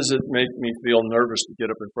 Why does it make me feel nervous to get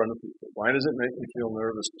up in front of people? Why does it make me feel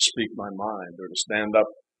nervous to speak my mind or to stand up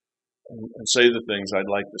and say the things I'd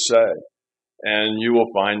like to say? And you will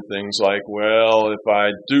find things like, well, if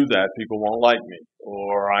I do that, people won't like me,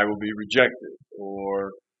 or I will be rejected,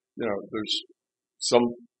 or, there's some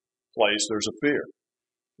place there's a fear.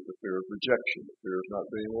 The fear of rejection, the fear of not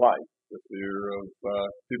being liked, the fear of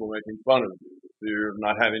people making fun of you, the fear of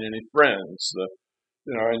not having any friends,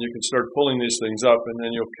 and you can start pulling these things up, and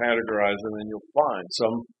then you'll categorize them, and you'll find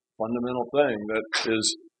some fundamental thing that is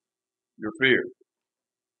your fear.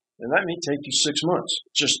 And that may take you 6 months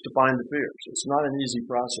just to find the fears. It's not an easy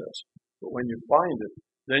process. But when you find it,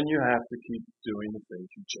 then you have to keep doing the things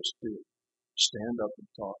you just did. Stand up and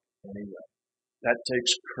talk anyway. That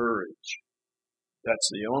takes courage. That's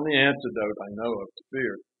the only antidote I know of to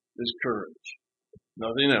fear is courage.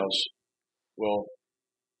 Nothing else will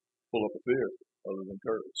pull up a fear other than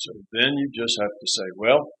courage. So then you just have to say,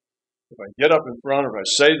 well, if I get up in front, if I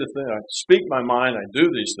say the thing, I speak my mind, I do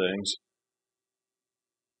these things,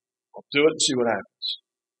 I'll do it and see what happens.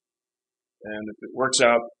 And if it works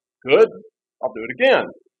out good, I'll do it again.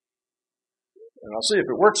 And I'll see if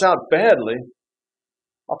it works out badly,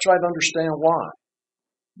 I'll try to understand why.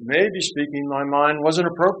 Maybe speaking my mind wasn't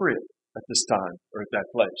appropriate at this time or at that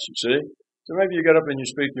place, you see? So maybe you get up and you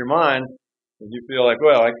speak your mind and you feel like,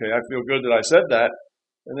 well, okay, I feel good that I said that.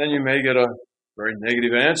 And then you may get a very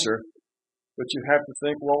negative answer. But you have to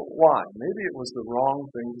think, well, why? Maybe it was the wrong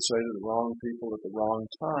thing to say to the wrong people at the wrong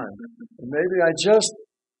time. And maybe I just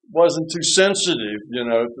wasn't too sensitive,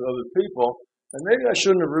 to other people. And maybe I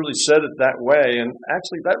shouldn't have really said it that way. And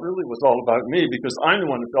actually, that really was all about me because I'm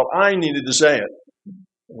the one who felt I needed to say it.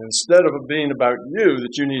 And instead of it being about you,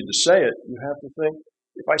 that you need to say it, you have to think,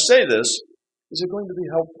 if I say this, is it going to be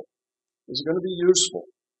helpful? Is it going to be useful?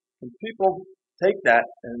 Can people take that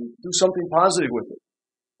and do something positive with it?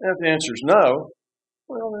 And if the answer is no,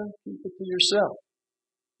 well, then keep it to yourself.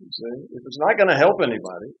 You see? If it's not going to help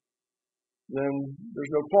anybody, then there's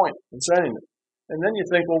no point in saying it. And then you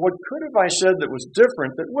think, well, what could have I said that was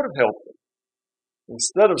different that would have helped them?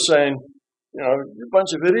 Instead of saying, you're a bunch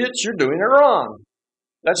of idiots, you're doing it wrong.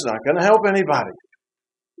 That's not going to help anybody,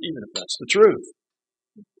 even if that's the truth.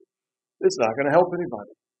 It's not going to help anybody.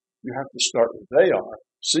 You have to start where they are,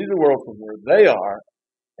 see the world from where they are,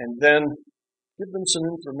 and then give them some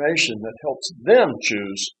information that helps them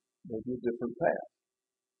choose maybe a different path.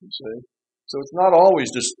 You see? So it's not always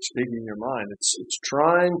just speaking your mind. It's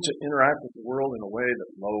trying to interact with the world in a way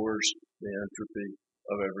that lowers the entropy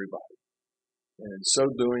of everybody. And in so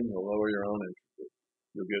doing, you'll lower your own entropy.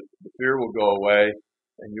 The fear will go away,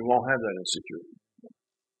 and you won't have that insecurity.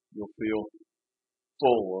 You'll feel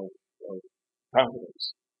full of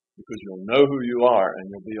confidence, because you'll know who you are and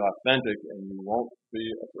you'll be authentic, and you won't be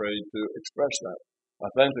afraid to express that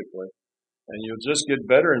authentically. And you'll just get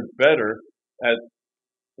better and better at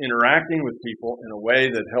interacting with people in a way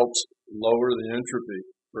that helps lower the entropy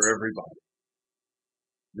for everybody.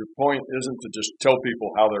 Your point isn't to just tell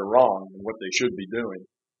people how they're wrong and what they should be doing.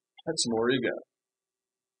 That's more ego.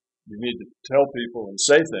 You need to tell people and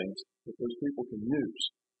say things that those people can use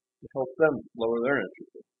to help them lower their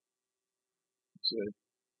entropy. See?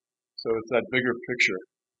 So it's that bigger picture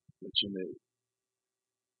that you need.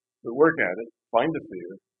 But work at it, find the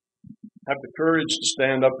fear, have the courage to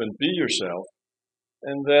stand up and be yourself,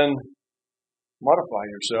 and then modify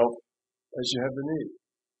yourself as you have the need,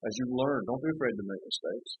 as you learn. Don't be afraid to make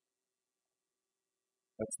mistakes.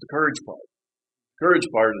 That's the courage part. The courage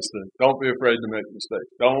part is don't be afraid to make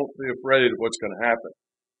mistakes. Don't be afraid of what's going to happen.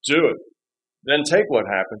 Do it. Then take what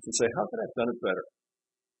happens and say, how could I have done it better?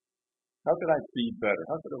 How could I be better?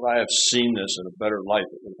 How could I have seen this in a better light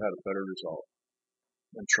that would have had a better result?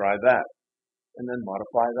 And try that. And then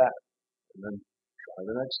modify that. And then try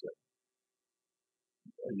the next thing.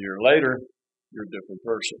 A year later, you're a different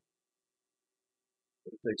person.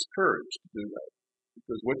 But it takes courage to do that.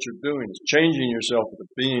 Because what you're doing is changing yourself at the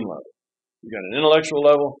being level. You got an intellectual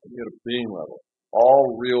level, you got a being level.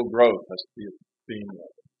 All real growth has to be at the being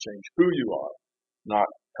level. Change who you are, not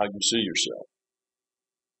how you see yourself.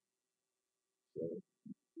 So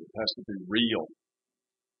it has to be real.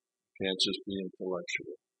 It can't just be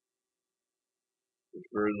intellectual. There's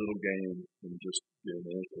very little gain in just getting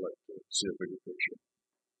the intellect to see a bigger picture.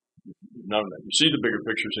 You've known that. You see the bigger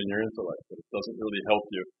pictures in your intellect, but it doesn't really help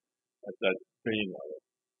you at that being level.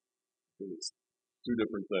 Because it's two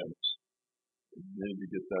different things. You need to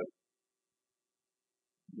get that.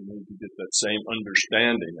 You need to get that same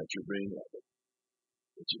understanding at your being level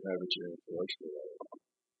that you have at your intellectual level.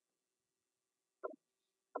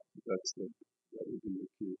 That would be the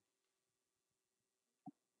key.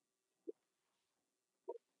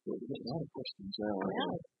 Well, we get a lot of questions now.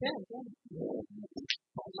 Yeah, it's good.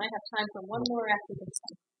 We might have time for one more after this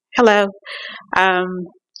one. Hello.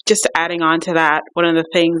 Just adding on to that, one of the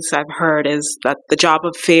things I've heard is that the job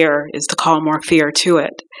of fear is to call more fear to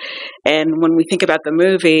it. And when we think about the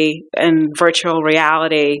movie and virtual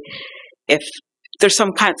reality, if there's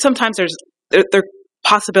sometimes there's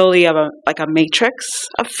possibility of a matrix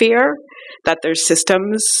of fear, that there's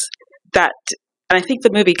systems that, and I think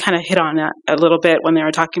the movie kind of hit on that a little bit when they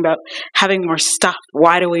were talking about having more stuff.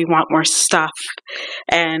 Why do we want more stuff?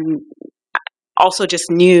 And also just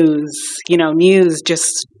news, news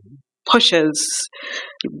just pushes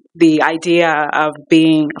the idea of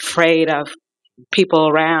being afraid of people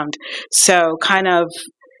around. So kind of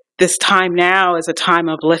this time now is a time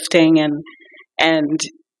of lifting and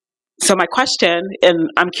so my question, and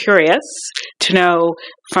I'm curious to know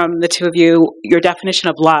from the two of you, your definition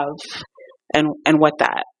of love and what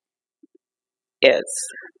that is.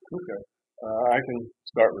 Okay. I can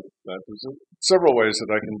start with that. There's several ways that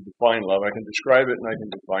I can define love. I can describe it and I can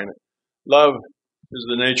define it. Love is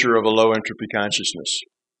the nature of a low entropy consciousness.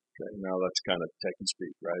 Okay, now that's kind of techie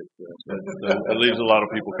speak, right? That leaves a lot of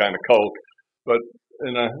people kind of cold. But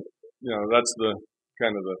that's the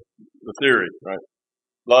kind of the theory, right?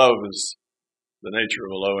 Love is the nature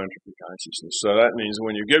of a low entropy consciousness. So that means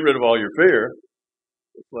when you get rid of all your fear,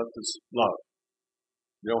 what's left is love.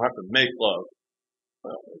 You don't have to make love.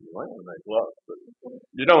 Well, you might want to make love, but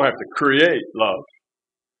you don't have to create love.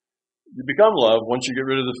 You become love once you get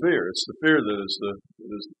rid of the fear. It's the fear that is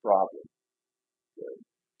the problem. Okay.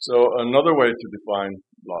 So another way to define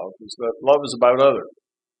love is that love is about other,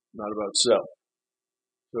 not about self.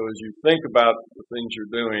 So as you think about the things you're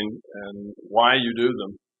doing and why you do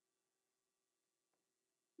them,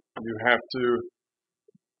 you have to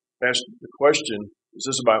ask the question, is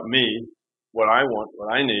this about me, what I want,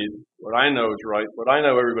 what I need, what I know is right, what I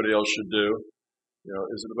know everybody else should do?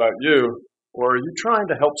 Is it about you, or are you trying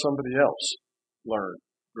to help somebody else learn,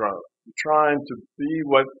 grow? You're trying to be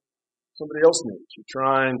what somebody else needs. You're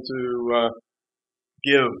trying to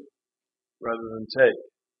give rather than take.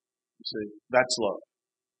 You see, that's love.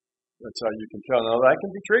 That's how you can tell. Now that can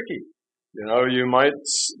be tricky. You might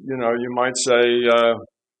say,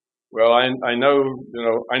 well, I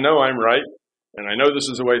know I'm right, and I know this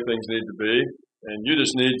is the way things need to be, and you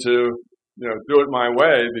just need to, do it my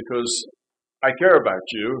way because I care about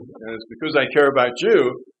you, and it's because I care about you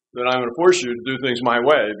that I'm going to force you to do things my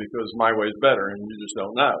way because my way is better, and you just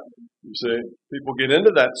don't know. You see, people get into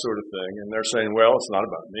that sort of thing, and they're saying, well, it's not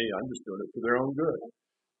about me. I'm just doing it for their own good.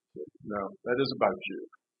 No, that is about you.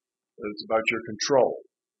 It's about your control.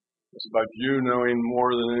 It's about you knowing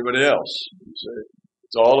more than anybody else. You see,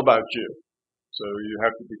 It's all about you. So you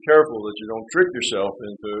have to be careful that you don't trick yourself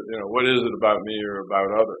into, what is it about me or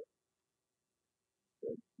about other?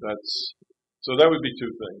 So that would be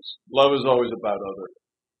two things. Love is always about other.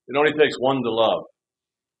 It only takes one to love.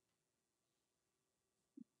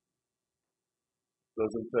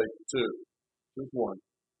 Doesn't take two, just one.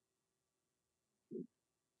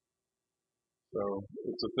 So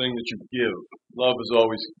it's a thing that you give. Love is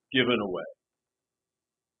always given away.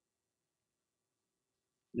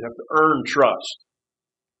 You have to earn trust,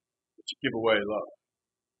 but you give away love.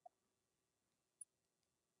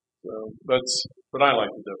 So but I like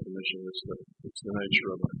the definition. It's the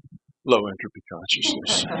nature of a low entropy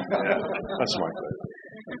consciousness. That's my favorite.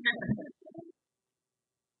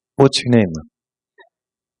 What's your name?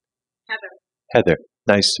 Heather. Heather.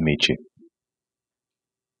 Nice to meet you.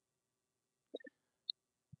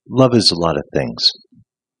 Love is a lot of things.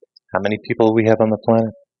 How many people we have on the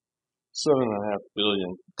planet? 7.5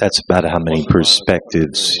 billion. That's about how many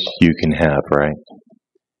perspectives you can have, right?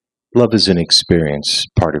 Love is an experience,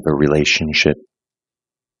 part of a relationship.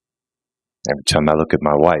 Every time I look at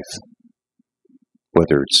my wife,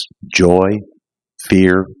 whether it's joy,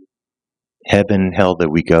 fear, heaven, hell that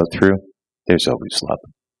we go through, there's always love.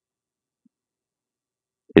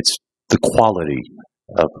 It's the quality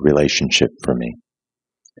of relationship for me.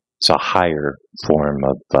 It's a higher form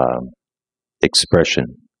of expression,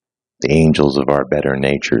 the angels of our better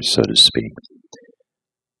nature, so to speak.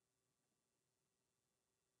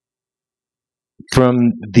 From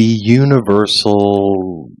the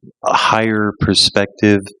universal, higher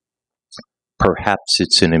perspective, perhaps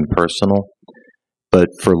it's an impersonal, but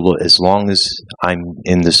for as long as I'm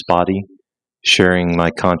in this body, sharing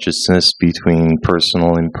my consciousness between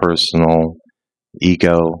personal, impersonal,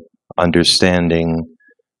 ego, understanding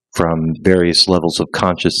from various levels of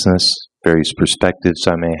consciousness, various perspectives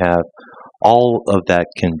I may have, all of that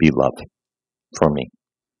can be love for me.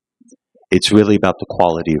 It's really about the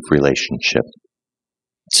quality of relationship.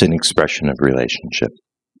 It's an expression of relationship.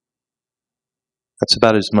 That's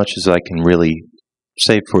about as much as I can really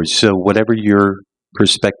say for you. So whatever your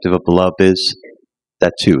perspective of love is,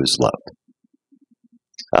 that too is love.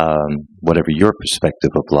 Whatever your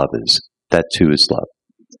perspective of love is, that too is love.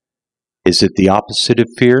 Is it the opposite of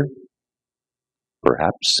fear?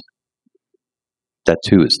 Perhaps. That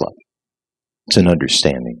too is love. It's an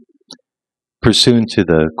understanding. Pursuant to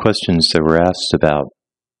the questions that were asked about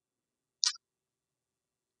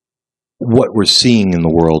what we're seeing in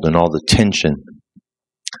the world and all the tension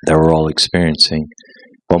that we're all experiencing,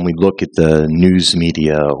 when we look at the news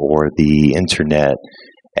media or the internet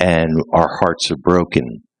and our hearts are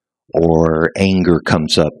broken or anger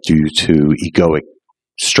comes up due to egoic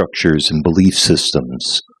structures and belief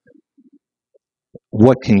systems,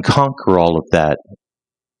 what can conquer all of that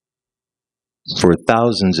for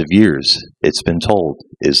thousands of years, it's been told,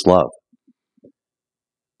 is love.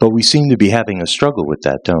 But we seem to be having a struggle with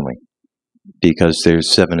that, don't we? Because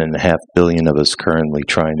there's 7.5 billion of us currently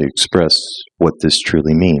trying to express what this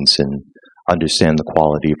truly means and understand the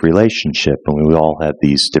quality of relationship, and we all have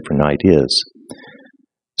these different ideas.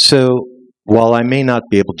 So, while I may not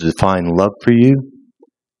be able to define love for you,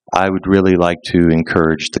 I would really like to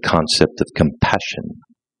encourage the concept of compassion,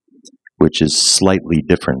 which is slightly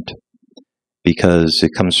different, because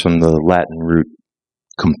it comes from the Latin root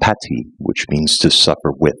compati, which means to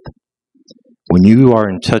suffer with. When you are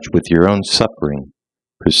in touch with your own suffering,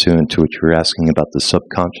 pursuant to what you were asking about the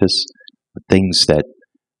subconscious, the things that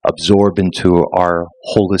absorb into our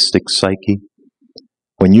holistic psyche,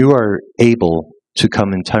 when you are able to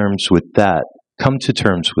come to terms with that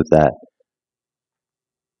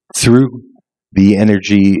through the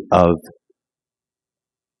energy of,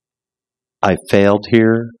 I failed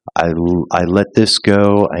here, I let this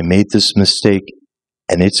go, I made this mistake,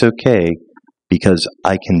 and it's okay because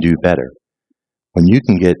I can do better. When you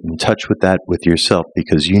can get in touch with that with yourself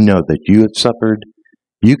because you know that you have suffered,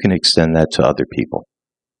 you can extend that to other people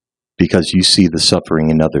because you see the suffering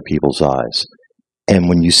in other people's eyes. And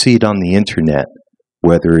when you see it on the internet,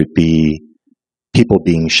 whether it be people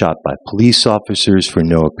being shot by police officers for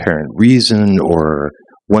no apparent reason, or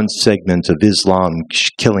one segment of Islam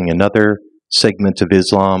killing another segment of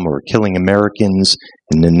Islam, or killing Americans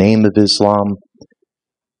in the name of Islam,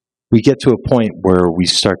 we get to a point where we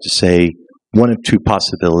start to say one of two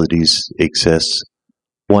possibilities exists.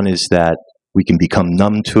 One is that we can become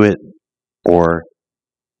numb to it, or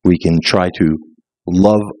we can try to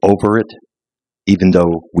love over it, even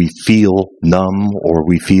though we feel numb, or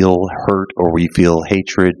we feel hurt, or we feel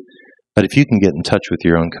hatred. But if you can get in touch with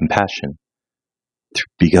your own compassion,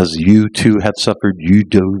 because you too have suffered,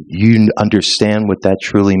 you understand what that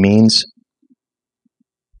truly means,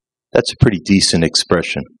 That's a pretty decent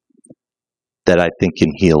expression that I think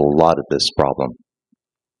can heal a lot of this problem,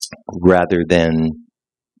 rather than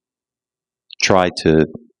try to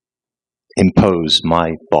impose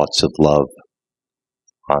my thoughts of love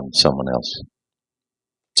on someone else.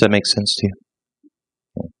 Does that make sense to you?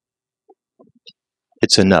 Yeah.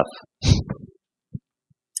 It's enough.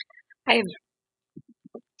 I have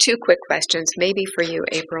two quick questions, maybe for you,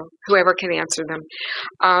 April, whoever can answer them.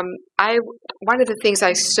 One of the things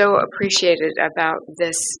I so appreciated about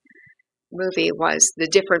this movie was the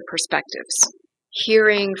different perspectives,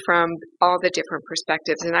 hearing from all the different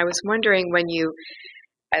perspectives. And I was wondering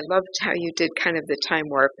I loved how you did kind of the time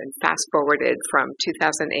warp and fast forwarded from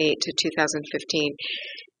 2008 to 2015.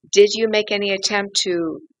 Did you make any attempt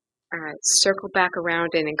to circle back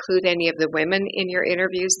around and include any of the women in your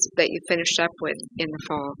interviews that you finished up with in the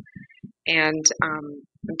fall? And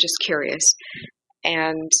I'm just curious.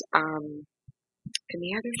 And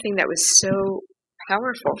the other thing that was so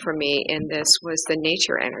powerful for me in this was the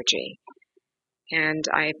nature energy. And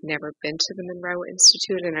I've never been to the Monroe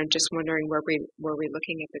Institute, and I'm just wondering, were we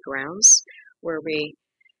looking at the grounds?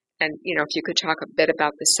 And if you could talk a bit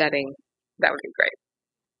about the setting, that would be great.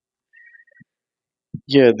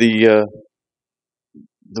 Yeah, the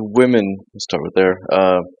women, let's start with there.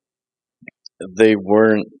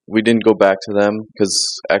 We didn't go back to them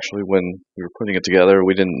because actually when we were putting it together,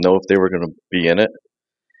 we didn't know if they were going to be in it.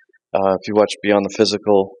 If you watch Beyond the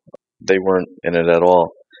Physical, they weren't in it at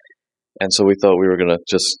all. And so we thought we were going to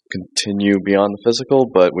just continue Beyond the Physical,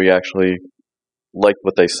 but we actually liked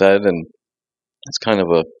what they said, and it's kind of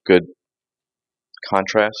a good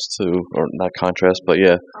contrast or not contrast, but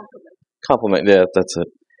yeah. Compliment, yeah, that's it.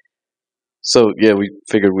 So, yeah, we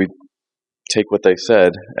figured we'd take what they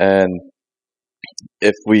said, and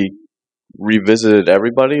if we revisited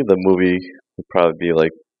everybody, the movie would probably be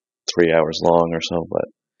like 3 hours long or so, but,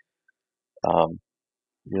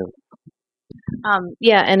 yeah.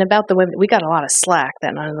 Yeah, and about the women, we got a lot of slack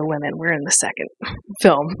that none of the women were in the second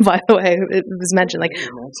film, by the way. It was mentioned, like,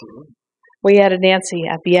 we had a Nancy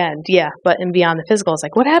at the end, yeah, but in Beyond the Physical, it's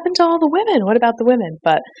like, what happened to all the women? What about the women?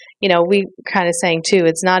 But, we kind of saying, too,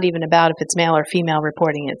 it's not even about if it's male or female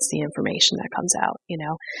reporting, it's the information that comes out,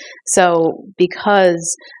 So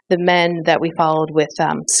because the men that we followed with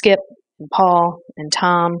Skip, and Paul, and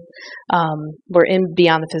Tom were in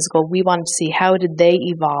Beyond the Physical, we wanted to see how did they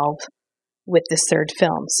evolve with this third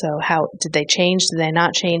film. So how did they change? Did they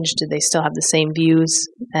not change? Did they still have the same views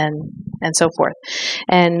and so forth?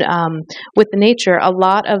 And with the nature, a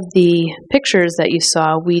lot of the pictures that you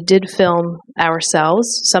saw, we did film ourselves.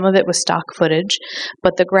 Some of it was stock footage,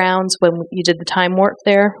 but the grounds, when you did the time warp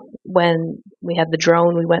there, when we had the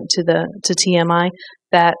drone, we went to TMI.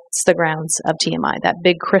 That's the grounds of TMI. That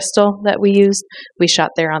big crystal that we used, we shot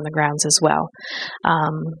there on the grounds as well.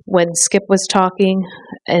 When Skip was talking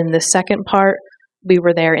in the second part, we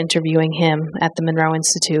were there interviewing him at the Monroe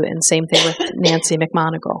Institute, and same thing with Nancy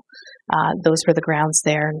McMonagle. Those were the grounds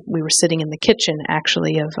there. And we were sitting in the kitchen,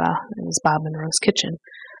 actually, it was Bob Monroe's kitchen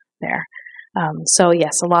there. So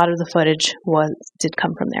yes, a lot of the footage did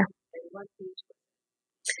come from there.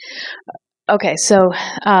 Okay, so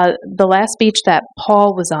the last beach that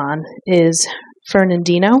Paul was on is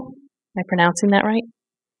Fernandino. Am I pronouncing that right?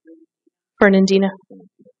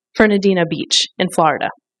 Fernandina Beach in Florida.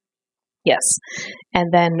 Yes.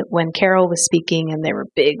 And then when Carol was speaking and there were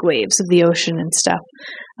big waves of the ocean and stuff,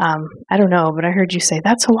 I don't know, but I heard you say,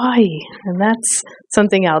 that's Hawaii, and that's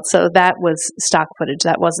something else. So that was stock footage.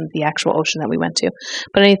 That wasn't the actual ocean that we went to.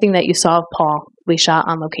 But anything that you saw of Paul, we shot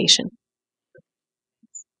on location.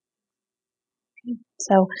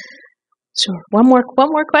 So, sure. One more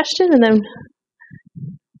question, and then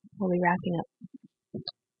we'll be wrapping up.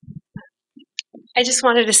 I just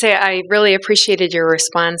wanted to say I really appreciated your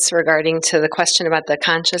response regarding to the question about the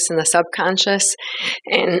conscious and the subconscious.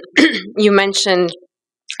 And you mentioned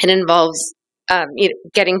it involves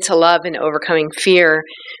getting to love and overcoming fear,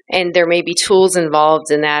 and there may be tools involved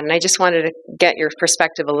in that. And I just wanted to get your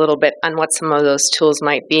perspective a little bit on what some of those tools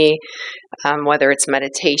might be, whether it's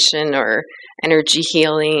meditation or energy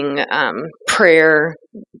healing, prayer,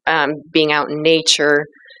 being out in nature,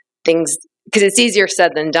 things, because it's easier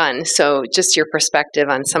said than done. So just your perspective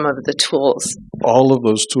on some of the tools. All of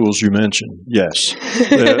those tools you mentioned, yes.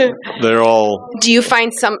 They're all... Do you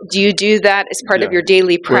do that as part of your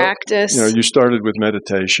daily practice? Well, you started with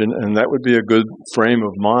meditation, and that would be a good frame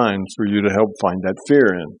of mind for you to help find that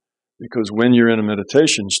fear in. Because when you're in a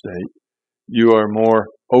meditation state, you are more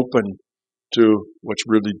open to what's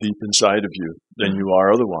really deep inside of you than you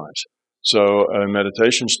are otherwise. So a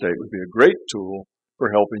meditation state would be a great tool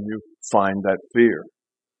for helping you find that fear,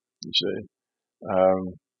 you see.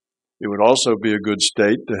 It would also be a good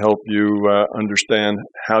state to help you understand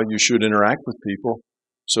how you should interact with people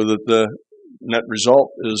so that the net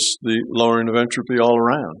result is the lowering of entropy all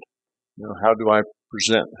around. How do I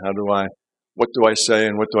present? What do I say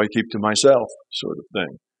and what do I keep to myself, sort of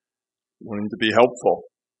thing. Wanting to be helpful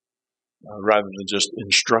rather than just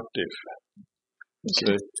instructive.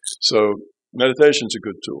 Okay. So meditation's a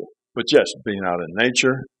good tool. But yes, being out in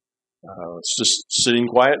nature, it's just sitting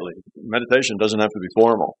quietly. Meditation doesn't have to be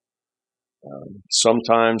formal.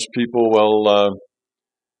 Sometimes people will,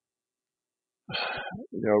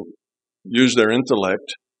 use their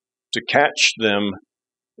intellect to catch them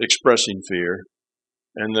expressing fear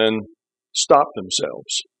and then stop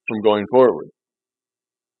themselves from going forward.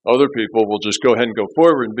 Other people will just go ahead and go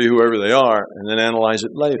forward and be whoever they are and then analyze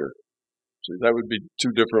it later. So that would be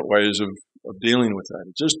two different ways of dealing with that.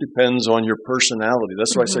 It just depends on your personality.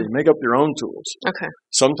 That's why I say you make up your own tools. Okay.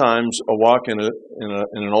 Sometimes a walk in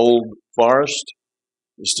an old forest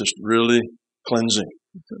is just really cleansing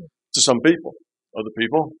to some people. Other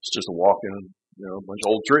people, it's just a walk in a bunch of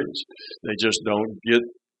old trees. They just don't get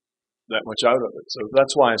that much out of it. So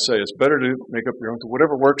that's why I say it's better to make up your own tool.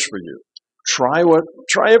 Whatever works for you. Try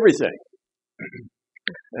everything,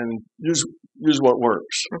 and use what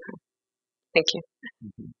works. Okay. Thank you.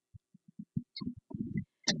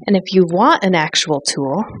 And if you want an actual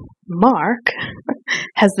tool, Mark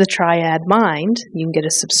has the Triad Mind. You can get a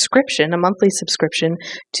monthly subscription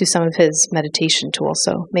to some of his meditation tools.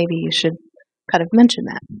 So maybe you should kind of mention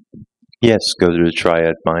that. Yes, go to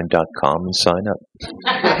triadmind.com and sign up.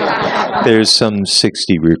 There's some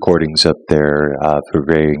 60 recordings up there for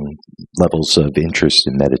varying levels of interest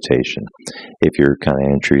in meditation. If you're kind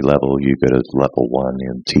of entry level, you go to level 1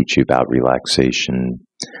 and teach you about relaxation.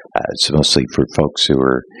 It's mostly for folks who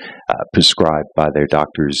are prescribed by their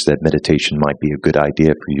doctors that meditation might be a good idea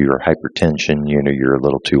for your hypertension. You're a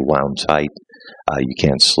little too wound tight. You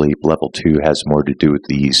can't sleep. Level 2 has more to do with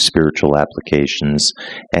the spiritual applications,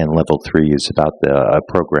 and level 3 is about the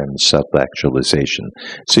program of self-actualization.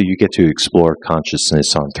 So you get to explore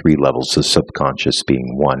consciousness on 3 levels, the subconscious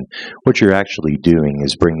being 1. What you're actually doing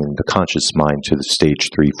is bringing the conscious mind to the stage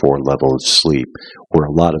 3-4 level of sleep, where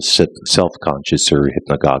a lot of self-conscious or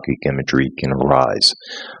hypnagogic imagery can arise.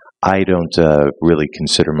 I don't really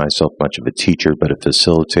consider myself much of a teacher, but a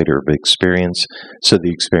facilitator of experience. So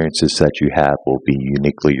the experiences that you have will be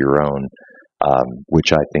uniquely your own,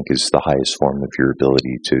 which I think is the highest form of your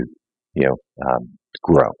ability to,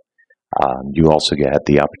 grow. You also have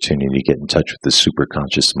the opportunity to get in touch with the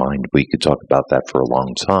superconscious mind. We could talk about that for a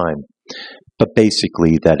long time, but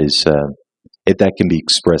basically that is that can be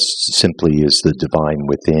expressed simply as the divine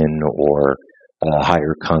within or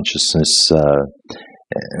higher consciousness.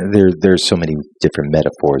 There's so many different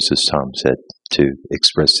metaphors, as Tom said, to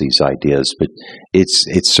express these ideas, but it's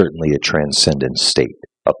certainly a transcendent state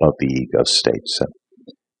above the ego state.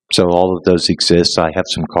 So all of those exist. I have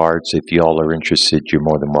some cards. If you all are interested, you're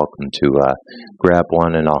more than welcome to grab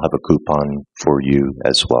one, and I'll have a coupon for you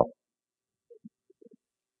as well.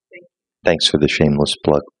 Thanks for the shameless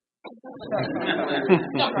plug.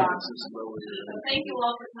 Thank you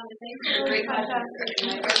all for coming. Thanks for great contact.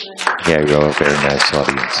 Yeah, you're a very nice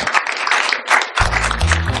audience.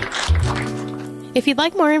 If you'd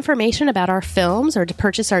like more information about our films or to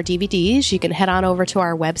purchase our DVDs, you can head on over to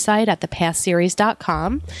our website at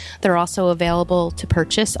thepastseries.com. They're also available to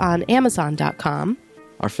purchase on Amazon.com.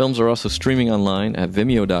 Our films are also streaming online at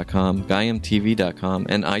Vimeo.com, GaiamTV.com,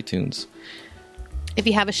 and iTunes. If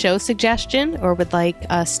you have a show suggestion or would like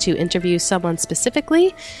us to interview someone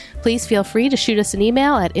specifically, please feel free to shoot us an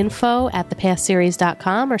email at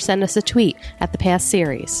info@thepastseries.com or send us a tweet at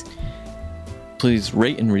thepastseries. Please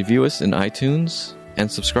rate and review us in iTunes and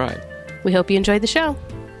subscribe. We hope you enjoyed the show.